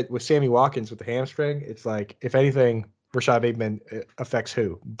you look at with Sammy Watkins with the hamstring, it's if anything, Rashad Bateman affects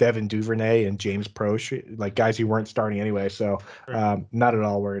who? Devin Duvernay and James Proche, guys who weren't starting anyway. So not at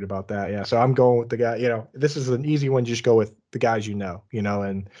all worried about that. Yeah. So I'm going with the guy, this is an easy one. Just go with the guys,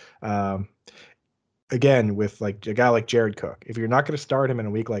 and again, with a guy like Jared Cook, if you're not going to start him in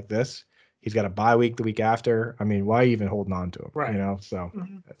a week like this, he's got a bye week the week after. Why even holding on to him? Right. So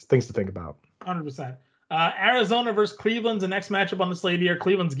That's things to think about. 100%. Arizona versus Cleveland's the next matchup on the slate here.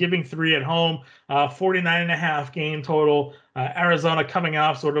 Cleveland's giving 3 at home, 49.5 game total. Arizona coming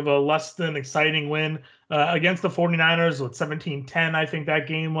off sort of a less than exciting win against the 49ers with 17-10, I think that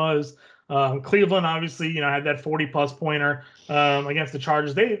game was. Cleveland obviously, had that 40-plus pointer against the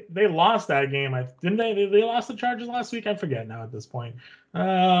Chargers. They lost that game. Didn't they? They lost the Chargers last week? I forget now at this point.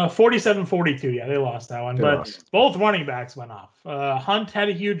 47-42. Yeah, they lost that one. Both running backs went off. Hunt had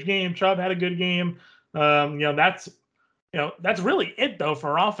a huge game. Chubb had a good game. That's really it though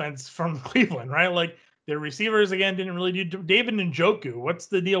for offense from Cleveland, right? Like their receivers again didn't really do. David Njoku, what's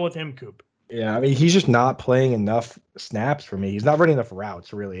the deal with him, Coop? Yeah, I mean he's just not playing enough snaps for me. He's not running enough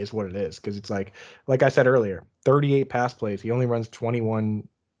routes, really, is what it is. Because it's like I said earlier, 38 pass plays. He only runs 21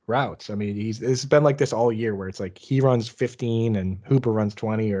 routes. I mean, it's been like this all year, where it's like he runs 15 and Hooper runs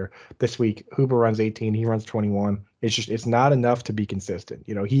 20, or this week Hooper runs 18, he runs 21. It's not enough to be consistent.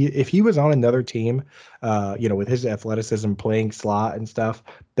 If he was on another team, with his athleticism playing slot and stuff,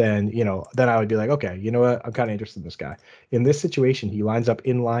 then I would be like, okay, you know what, I'm kind of interested in this guy. In this situation, he lines up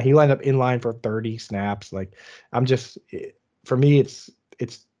in line. He lined up in line for 30 snaps. Like for me, it's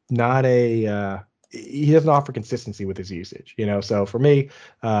not a. He doesn't offer consistency with his usage, So for me,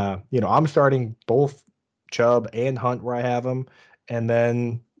 I'm starting both Chubb and Hunt where I have them, and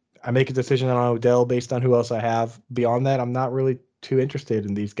then I make a decision on Odell based on who else I have. Beyond that, I'm not really too interested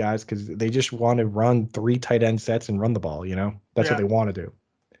in these guys because they just want to run 3 tight end sets and run the ball. That's what they want to do.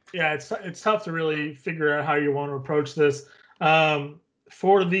 Yeah, it's tough to really figure out how you want to approach this.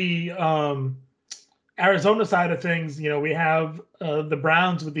 For the Arizona side of things, we have the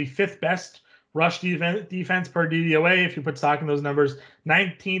Browns with the 5th best rush defense per DVOA. If you put stock in those numbers,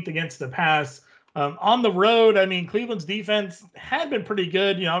 19th against the pass. On the road, I mean, Cleveland's defense had been pretty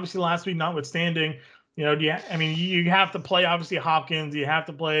good. Obviously last week notwithstanding. You have to play obviously Hopkins. You have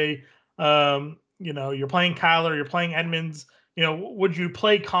to play. You're playing Kyler. You're playing Edmonds. Would you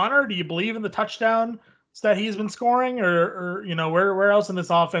play Connor? Do you believe in the touchdowns that he's been scoring, or where else in this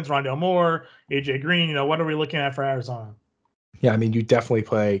offense? Rondale Moore, AJ Green. What are we looking at for Arizona? Yeah, I mean, you definitely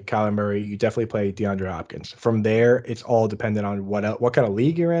play Kyler Murray. You definitely play DeAndre Hopkins. From there, it's all dependent on what kind of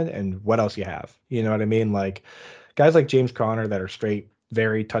league you're in and what else you have. You know what I mean? Like guys like James Conner that are straight,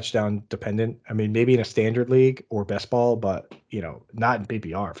 very touchdown dependent. I mean, maybe in a standard league or best ball, but not in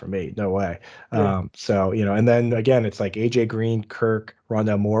PPR for me. No way. Yeah. And then again, it's like AJ Green, Kirk,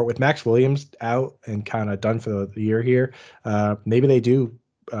 Rondale Moore with Max Williams out and kind of done for the year here. Maybe they do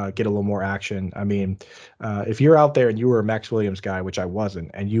get a little more action. I mean, if you're out there and you were a Max Williams guy, which I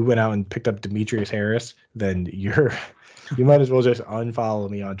wasn't, and you went out and picked up Demetrius Harris, then you might as well just unfollow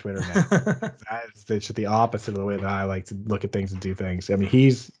me on Twitter now. It's just the opposite of the way that I like to look at things and do things. I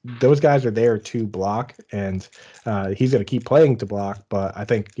mean, those guys are there to block, and he's going to keep playing to block. But I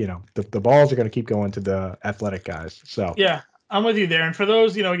think the balls are going to keep going to the athletic guys. So yeah. I'm with you there. And for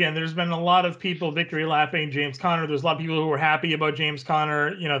those, again, there's been a lot of people victory lapping James Conner. There's a lot of people who were happy about James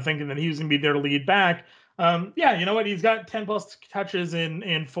Conner, thinking that he was going to be their lead back. You know what? He's got 10 plus touches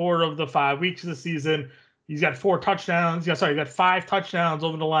in 4 of the 5 weeks of the season. He's got 4 touchdowns. He's got 5 touchdowns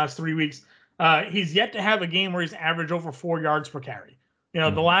over the last 3 weeks. He's yet to have a game where he's averaged over 4 yards per carry. The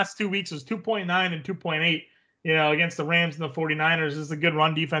last 2 weeks was 2.9 and 2.8, against the Rams and the 49ers. This is a good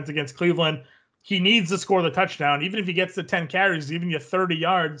run defense against Cleveland. He needs to score the touchdown. Even if he gets to 10 carries, he's giving you 30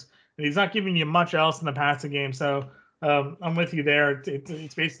 yards, and he's not giving you much else in the passing game. So I'm with you there.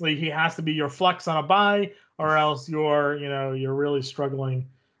 It's basically he has to be your flex on a bye, or else you're really struggling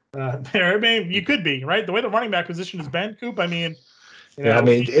there. I mean, you could be, right? The way the running back position has been, Coop. I mean,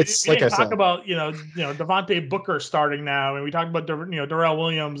 it's like I said. Talk about Devontae Booker starting now, and we talked about Darrell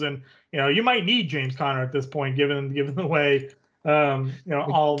Williams, and you might need James Conner at this point, given the way.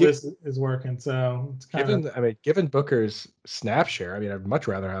 All this is working. So it's given Booker's snap share, I'd much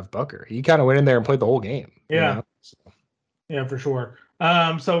rather have Booker. He kind of went in there and played the whole game. Yeah. Yeah, for sure.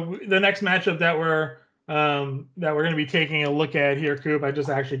 So the next matchup that we're going to be taking a look at here, Coop, I just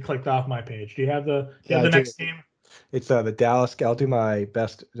actually clicked off my page. Do you have the next game? It's the Dallas. I'll do my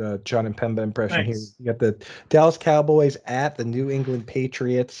best John and Pemba impression here. Thanks. You got the Dallas Cowboys at the New England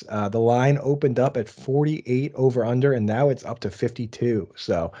Patriots. The line opened up at 48 over under, and now it's up to 52.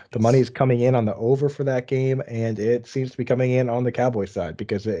 So the money is coming in on the over for that game, and it seems to be coming in on the Cowboys side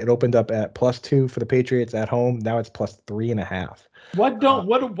because it opened up at +2 for the Patriots at home. Now it's +3.5. What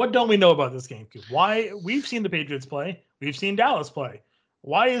don't we know about this game, Coop? Why? We've seen the Patriots play. We've seen Dallas play.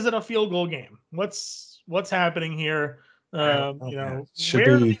 Why is it a field goal game? What's happening here?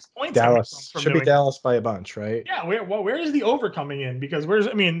 Should be Dallas. Should be Dallas by a bunch, right? Yeah. Where is the over coming in? Because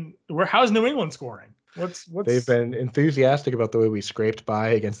how's New England scoring? They've been enthusiastic about the way we scraped by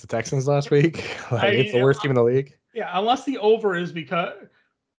against the Texans last week. Like it's the worst team in the league. Yeah, unless the over is because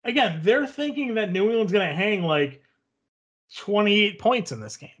again, they're thinking that New England's going to hang like 28 points in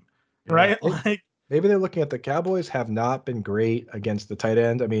this game, right? Like maybe they're looking at the Cowboys have not been great against the tight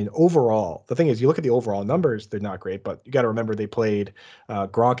end. I mean, overall, the thing is, you look at the overall numbers, they're not great, but you got to remember they played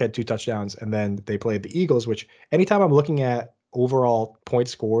Gronk had 2 touchdowns, and then they played the Eagles, which anytime I'm looking at overall points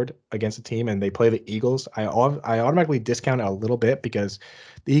scored against a team and they play the Eagles, I automatically discount it a little bit because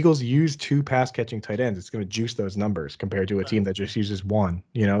the Eagles use 2 pass catching tight ends. It's going to juice those numbers compared to a team that just uses 1,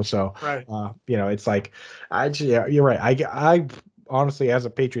 so it's like you're right. I honestly, as a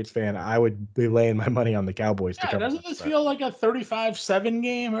Patriots fan, I would be laying my money on the Cowboys to come. Doesn't this feel like a 35-7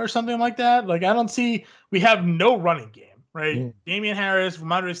 game or something like that? Like we have no running game, right? Damian Harris,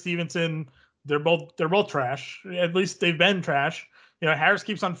 Ramondre Stevenson, they're both trash. At least they've been trash. Harris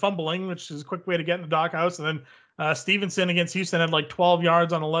keeps on fumbling, which is a quick way to get in the doghouse. And then Stevenson against Houston had like 12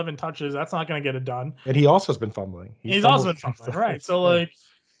 yards on 11 touches. That's not going to get it done. And he also has been fumbling. He's also been fumbling, right? So like,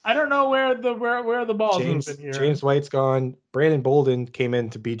 I don't know where the ball's moving here. James White's gone. Brandon Bolden came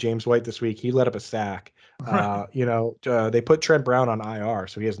in to beat James White this week. He let up a sack. They put Trent Brown on IR,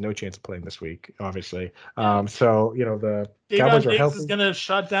 so he has no chance of playing this week, obviously. The Cowboys are healthy. Is going to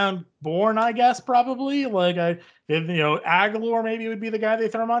shut down Bourne, I guess, probably. Like Aguilar maybe would be the guy they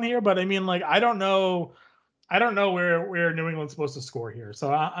throw him on here, but I mean, like I don't know where New England's supposed to score here. So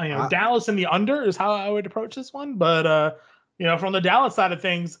Dallas in the under is how I would approach this one, but from the Dallas side of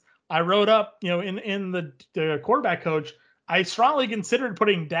things, I wrote up, in the quarterback coach, I strongly considered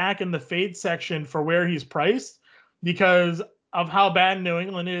putting Dak in the fade section for where he's priced because of how bad New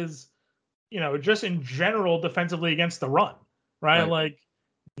England is, just in general defensively against the run, right? Like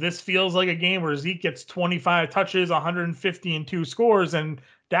this feels like a game where Zeke gets 25 touches, 150 and 2 scores, and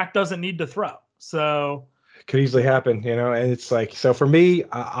Dak doesn't need to throw. So could easily happen, and it's like, so for me,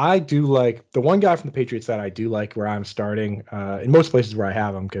 I do like the one guy from the Patriots that I do like where I'm starting in most places where I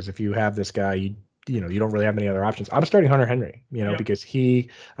have him, because if you have this guy, you don't really have many other options. I'm starting Hunter Henry, because he,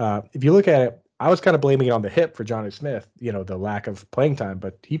 if you look at it, I was kind of blaming it on the hip for Jonnu Smith, the lack of playing time,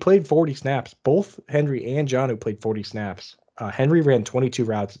 but he played 40 snaps. Both Henry and Jonnu played 40 snaps. Henry ran 22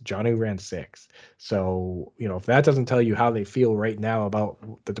 routes. Jonnu ran 6. So, if that doesn't tell you how they feel right now about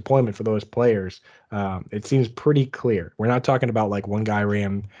the deployment for those players, it seems pretty clear. We're not talking about like one guy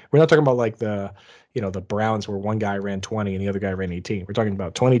ran. We're not talking about like the Browns where one guy ran 20 and the other guy ran 18. We're talking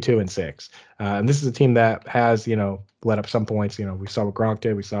about 22 and 6. And this is a team that has, let up some points. We saw what Gronk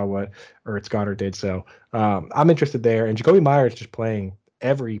did. We saw what Ertz Goddard did. So I'm interested there. And Jacoby Myers just playing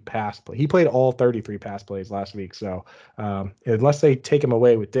every pass play. He played all 33 pass plays last week. So unless they take him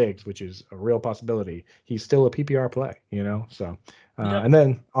away with Diggs, which is a real possibility, he's still a PPR play, So and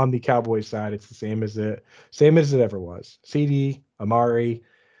then on the Cowboys side, it's the same as it ever was. CD, Amari,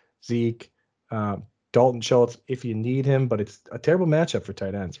 Zeke, Dalton Schultz if you need him, but it's a terrible matchup for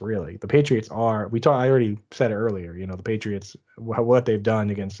tight ends, really. The Patriots are, I already said it earlier, the Patriots, what they've done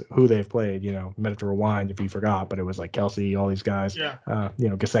against who they've played, meant to rewind if you forgot, but it was like Kelsey, all these guys,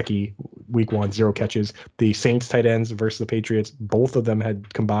 Gesicki, week 1, 0 catches. The Saints tight ends versus the Patriots, both of them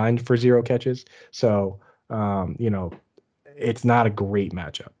had combined for 0 catches. So, it's not a great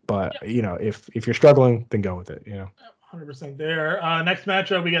matchup, but if you're struggling, then go with it, 100% there. Next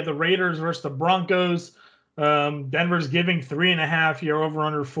matchup, we got the Raiders versus the Broncos. Denver's giving 3.5 here, over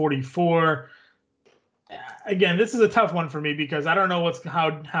under 44. Again, this is a tough one for me because I don't know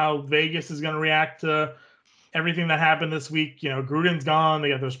how Vegas is going to react to everything that happened this week. Gruden's gone. They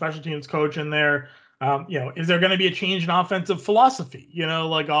got their special teams coach in there. Is there going to be a change in offensive philosophy?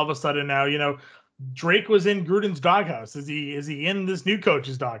 Like all of a sudden now, Drake was in Gruden's doghouse. Is he in this new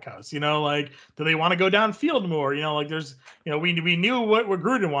coach's doghouse? Do they want to go downfield more? There's, we knew what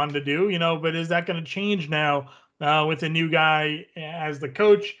Gruden wanted to do, but is that going to change now with a new guy as the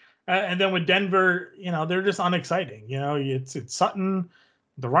coach? And then with Denver, they're just unexciting. It's Sutton,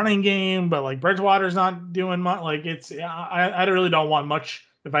 the running game, but like Bridgewater's not doing much. Like I really don't want much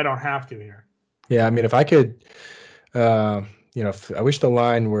if I don't have to here. Yeah, I mean, if I could, I wish the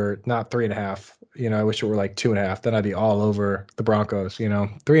line were not 3.5. I wish it were like 2.5. Then I'd be all over the Broncos.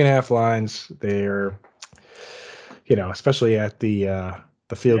 3.5 lines. They're, especially at the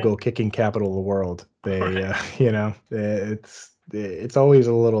field goal kicking capital of the world. They, it's always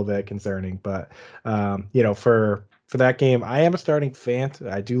a little bit concerning. But, for that game, I am a starting Fant.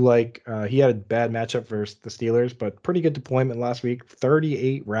 I do like. He had a bad matchup versus the Steelers, but pretty good deployment last week.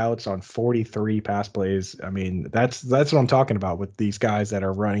 38 routes on 43 pass plays. I mean, that's what I'm talking about with these guys that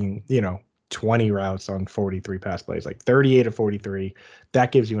are running, 20 routes on 43 pass plays, like 38 of 43.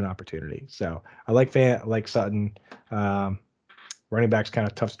 That gives you an opportunity. So I like Sutton. Running back's kind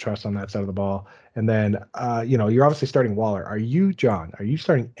of tough to trust on that side of the ball. And then, you're obviously starting Waller. Are you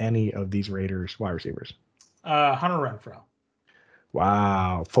starting any of these Raiders wide receivers? Hunter Renfrow.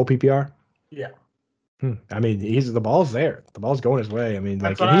 Wow. Full PPR? Yeah. I mean, the ball's there. The ball's going his way. I mean,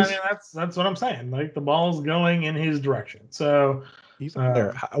 that's what I'm saying. Like the ball's going in his direction. So he's on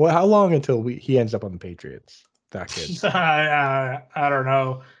there. How long until he ends up on the Patriots? That kid. I don't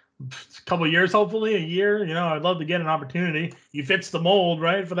know. A couple of years, hopefully, a year. I'd love to get an opportunity. He fits the mold,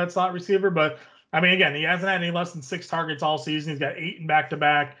 right, for that slot receiver. But I mean, again, he hasn't had any less than 6 targets all season. He's got 8 in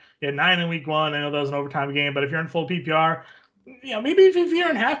back-to-back. He had 9 in week 1. I know that was an overtime game, but if you're in full PPR, maybe if you're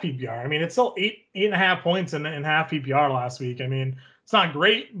in half PPR, I mean, it's still 8.5 points in half PPR last week. I mean, it's not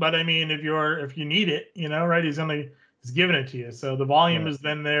great, but I mean, if you need it, right, he's giving it to you. So the volume is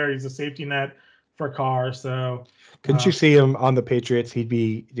then there. He's a safety net for Carr. So couldn't you see him on the Patriots? He'd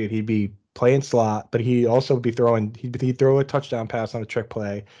be playing slot, but he'd also be throwing. He'd throw a touchdown pass on a trick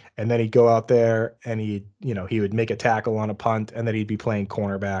play, and then he'd go out there and he would make a tackle on a punt, and then he'd be playing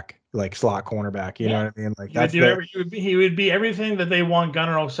cornerback, like slot cornerback. You know what I mean? Like he would be everything that they want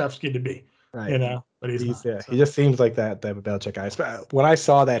Gunnar Olszewski to be. Right. But he's not. Yeah, so. He just seems like that Belichick guy. When I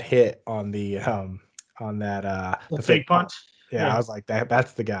saw that hit on the the fake punt. Yeah, I was like,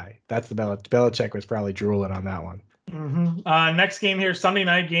 that's the guy. That's the Belichick was probably drooling on that one. Mm-hmm. Next game here, Sunday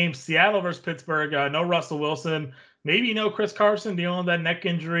night game, Seattle versus Pittsburgh. No Russell Wilson, maybe no Chris Carson dealing with that neck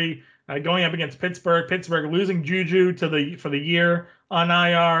injury. Going up against Pittsburgh. Pittsburgh losing Juju for the year on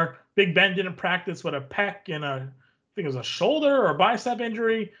IR. Big Ben didn't practice with a pec and I think it was a shoulder or a bicep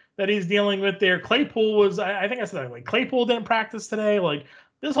injury that he's dealing with there. Claypool was, I think I said that, like Claypool didn't practice today. Like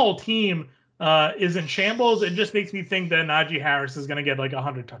this whole team is in shambles. It just makes me think that Najee Harris is going to get like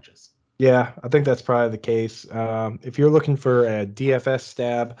 100 touches. Yeah, I think that's probably the case. If you're looking for a DFS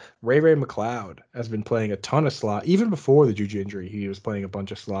stab, Ray McCloud has been playing a ton of slot. Even before the Juju injury, he was playing a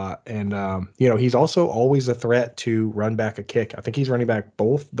bunch of slot. And, he's also always a threat to run back a kick. I think he's running back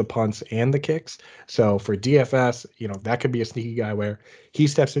both the punts and the kicks. So for DFS, that could be a sneaky guy where he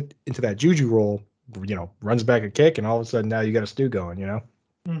steps into that Juju role, runs back a kick, and all of a sudden now you got a stew going,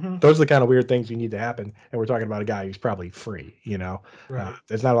 Mm-hmm. Those are the kind of weird things you need to happen. And we're talking about a guy who's probably free, Right.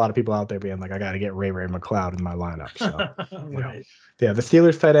 There's not a lot of people out there being like, I got to get Ray McCloud in my lineup. So, right. Yeah, the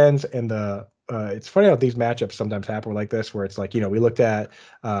Steelers tight ends and it's funny how these matchups sometimes happen like this, where it's like, we looked at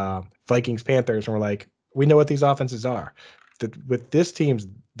Vikings Panthers and we're like, we know what these offenses are. With this team's,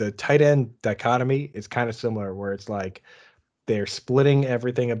 the tight end dichotomy is kind of similar, where it's like they're splitting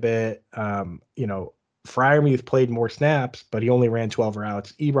everything a bit. Freiermuth played more snaps, but he only ran 12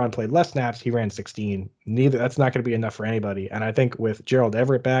 routes. Ebron played less snaps. He ran 16. That's not going to be enough for anybody. And I think with Gerald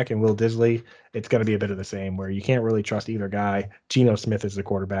Everett back and Will Disley, it's going to be a bit of the same, where you can't really trust either guy. Geno Smith is the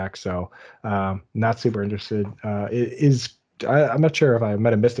quarterback, so not super interested. I'm not sure if I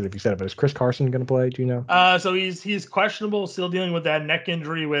might have missed it if you said it, but is Chris Carson going to play? Do you know? So he's questionable, still dealing with that neck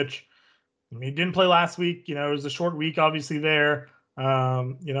injury, which he didn't play last week. It was a short week, obviously there.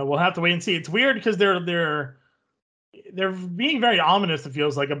 We'll have to wait and see. It's weird because they're being very ominous, it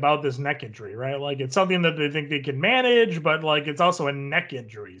feels like, about this neck injury, right? Like it's something that they think they can manage, but like it's also a neck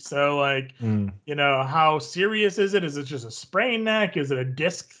injury. So like, how serious is it? Is it just a sprained neck? Is it a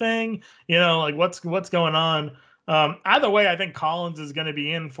disc thing? Like what's going on? Either way, I think Collins is going to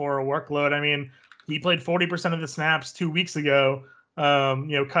be in for a workload. I mean, he played 40% of the snaps 2 weeks ago,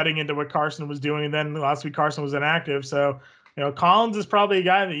 cutting into what Carson was doing. And then last week Carson was inactive. So, Collins is probably a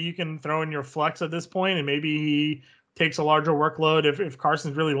guy that you can throw in your flex at this point, and maybe he takes a larger workload if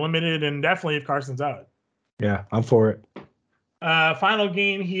Carson's really limited, and definitely if Carson's out. Yeah, I'm for it. Final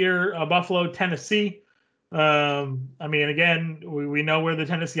game here, Buffalo, Tennessee. Again, we know where the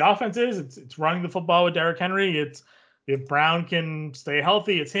Tennessee offense is. It's running the football with Derrick Henry. It's if Brown can stay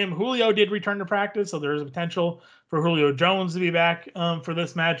healthy, it's him. Julio did return to practice, so there's a potential for Julio Jones to be back for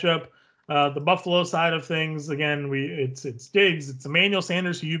this matchup. The Buffalo side of things, again, it's Diggs, it's Emmanuel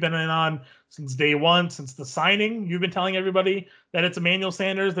Sanders, who you've been in on since day one, since the signing. You've been telling everybody that it's Emmanuel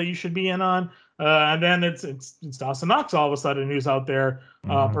Sanders that you should be in on, and then it's Dawson Knox all of a sudden who's out there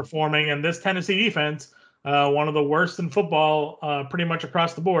performing. And this Tennessee defense, one of the worst in football, pretty much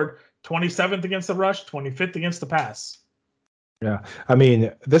across the board. 27th against the rush, 25th against the pass. Yeah, I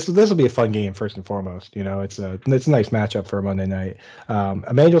mean, this will be a fun game first and foremost. It's a nice matchup for a Monday night.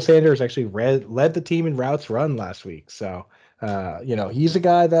 Emmanuel Sanders actually led the team in routes run last week, so He's a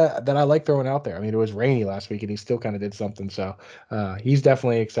guy that I like throwing out there. I mean, it was rainy last week, and he still kind of did something. So he's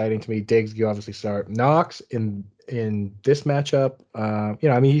definitely exciting to me. Diggs, you obviously start. Knox in this matchup.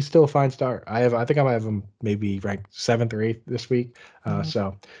 I mean, he's still a fine start. I think I might have him maybe ranked 7th or 8th this week.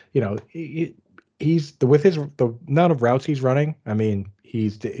 So he's with the amount of routes he's running. I mean,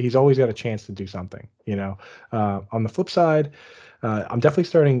 he's always got a chance to do something. On the flip side, I'm definitely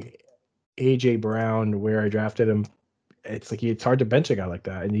starting AJ Brown where I drafted him. It's hard to bench a guy like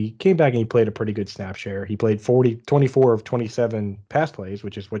that. And he came back and he played a pretty good snap share. He played 24 of 27 pass plays,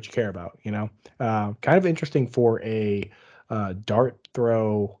 which is what you care about, kind of interesting for a dart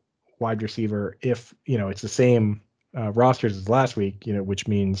throw wide receiver. If, it's the same rosters as last week, which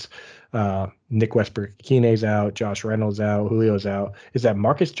means Nick Westbrook-Ikhines out, Josh Reynolds out, Julio's out, is that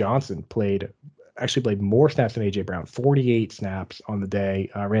Marcus Johnson actually played more snaps than AJ Brown, 48 snaps on the day,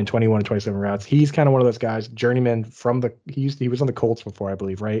 ran 21 and 27 routes. He's kind of one of those guys, journeyman he was on the Colts before, I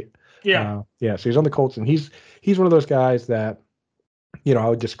believe, right? Yeah. So he's on the Colts, and he's one of those guys that, I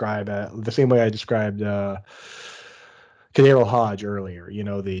would describe the same way I described Kadarius Hodge earlier,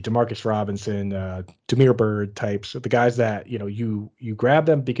 the Demarcus Robinson, Damiere Byrd types, the guys that, you grab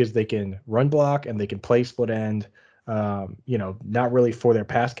them because they can run block and they can play split end. Not really for their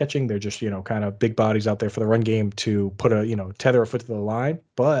pass catching. They're just, kind of big bodies out there for the run game to put tether a foot to the line.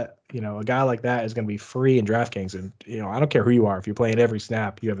 But, a guy like that is going to be free in DraftKings. And, I don't care who you are. If you're playing every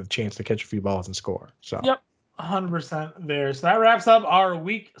snap, you have a chance to catch a few balls and score. So, yep, 100% there. So that wraps up our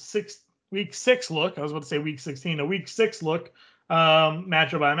week six look. I was about to say week 16, a week 6 look,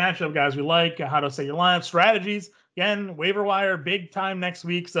 matchup by matchup, guys we like, how to set your lineup strategies. Again, waiver wire, big time next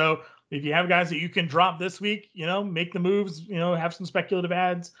week. So if you have guys that you can drop this week, make the moves, have some speculative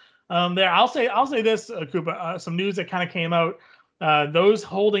ads there. I'll say this, Koopa, some news that kind of came out. Those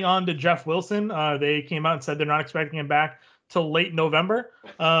holding on to Jeff Wilson, they came out and said they're not expecting him back till late November.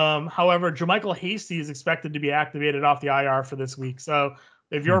 However, JaMycal Hasty is expected to be activated off the IR for this week. So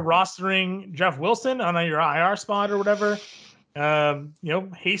if you're rostering Jeff Wilson on your IR spot or whatever,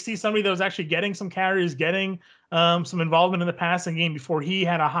 Hasty, somebody that was actually getting some carries, getting some involvement in the passing game before he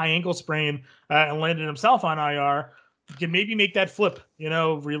had a high ankle sprain and landed himself on IR, you can maybe make that flip,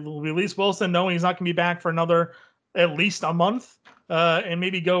 release Wilson knowing he's not going to be back for another at least a month, and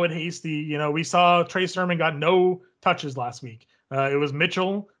maybe go with Hasty. We saw Trey Sermon got no touches last week. It was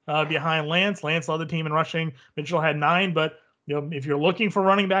Mitchell behind Lance. Lance led the team in rushing. Mitchell had 9, but if you're looking for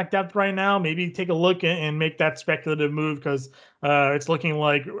running back depth right now, maybe take a look and make that speculative move because it's looking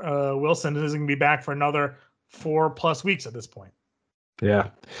like Wilson isn't going to be back for another 4+ weeks at this point. Yeah.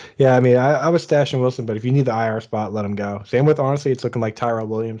 I mean, I was stashing Wilson, but if you need the IR spot, let him go. Same with, honestly, it's looking like Tyrell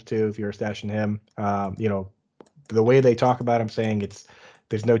Williams too. If you're stashing him, the way they talk about him, saying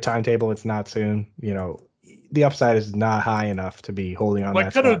there's no timetable, it's not soon. The upside is not high enough to be holding on.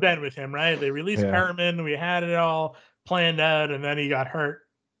 What could have been with him, right? They released Perriman, we had it all planned out, and then he got hurt.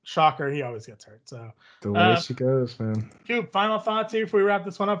 Shocker, he always gets hurt. So the way she goes, man. Coop, final thoughts here before we wrap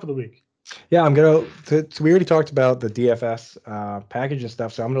this one up for the week. Yeah, I'm gonna. We already talked about the DFS package and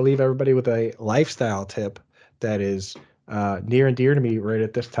stuff, so I'm gonna leave everybody with a lifestyle tip that is near and dear to me right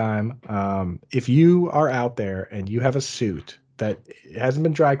at this time. If you are out there and you have a suit that hasn't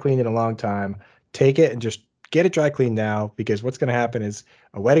been dry cleaned in a long time, take it and just get it dry cleaned now, because what's going to happen is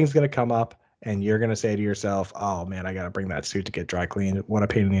a wedding's going to come up and you're going to say to yourself, oh man, I got to bring that suit to get dry cleaned. What a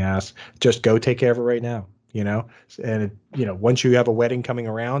pain in the ass. Just go take care of it right now, and once you have a wedding coming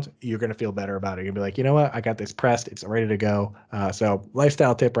around, you're going to feel better about it. You'll be like, you know what? I got this pressed. It's ready to go. So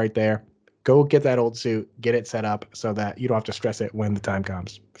lifestyle tip right there. Go get that old suit, get it set up so that you don't have to stress it when the time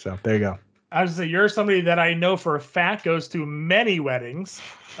comes. So there you go. I was say you're somebody that I know for a fact goes to many weddings,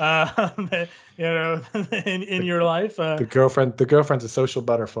 in your life. The girlfriend's a social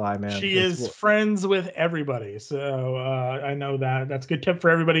butterfly, man. She is friends with everybody, so I know that. That's a good tip for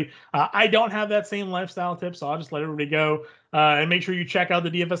everybody. I don't have that same lifestyle tip, so I'll just let everybody go. And make sure you check out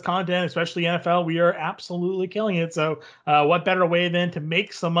the DFS content, especially NFL. We are absolutely killing it. So what better way than to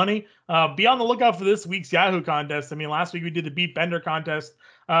make some money? Be on the lookout for this week's Yahoo contest. I mean, last week we did the Beat Bender contest.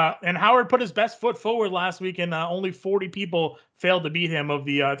 And Howard put his best foot forward last week, and only 40 people failed to beat him of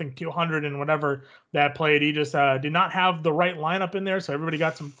the, I think, 200 and whatever that played. He just did not have the right lineup in there, so everybody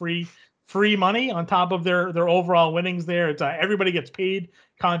got some free money on top of their overall winnings there. It's everybody gets paid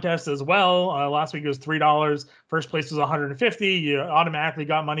contest as well. Last week it was $3. First place was $150. You automatically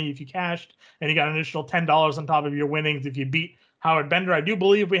got money if you cashed, and you got an additional $10 on top of your winnings if you beat Howard Bender. I do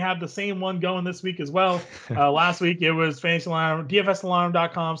believe we have the same one going this week as well. Last week it was Fantasy Alarm,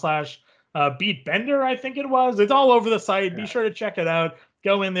 DFSalarm.com/Beat Bender, I think it was. It's all over the site. Yeah. Be sure to check it out.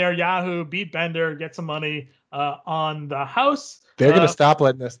 Go in there, Yahoo, Beat Bender, get some money. on the house. They're gonna stop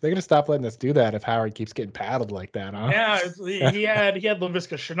letting us. They're gonna stop letting us do that if Howard keeps getting paddled like that, huh? Yeah, he had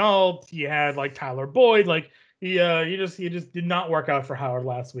Laviska Shenault, he had like Tyler Boyd, like he just did not work out for Howard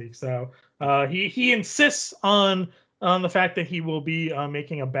last week. So he insists on the fact that he will be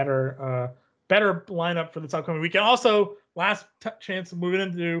making a better lineup for this upcoming weekend. Also, last chance of moving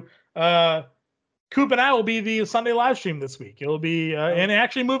into Coop and I will be the Sunday live stream this week. It'll be and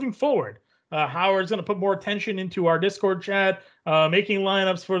actually moving forward. Howard's going to put more attention into our Discord chat, making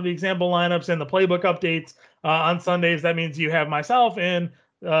lineups for the example lineups and the playbook updates on Sundays. That means you have myself and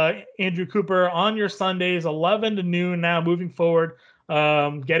Andrew Cooper on your Sundays, 11 to noon now moving forward,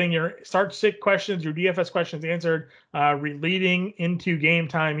 getting your start sit questions, your DFS questions answered, leading into game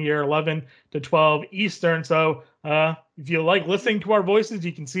time here, 11 to 12 Eastern. So if you like listening to our voices,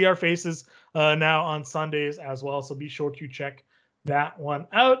 you can see our faces now on Sundays as well. So be sure to check that one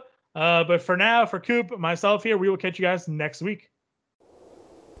out. But for now, for Coop, myself here, we will catch you guys next week.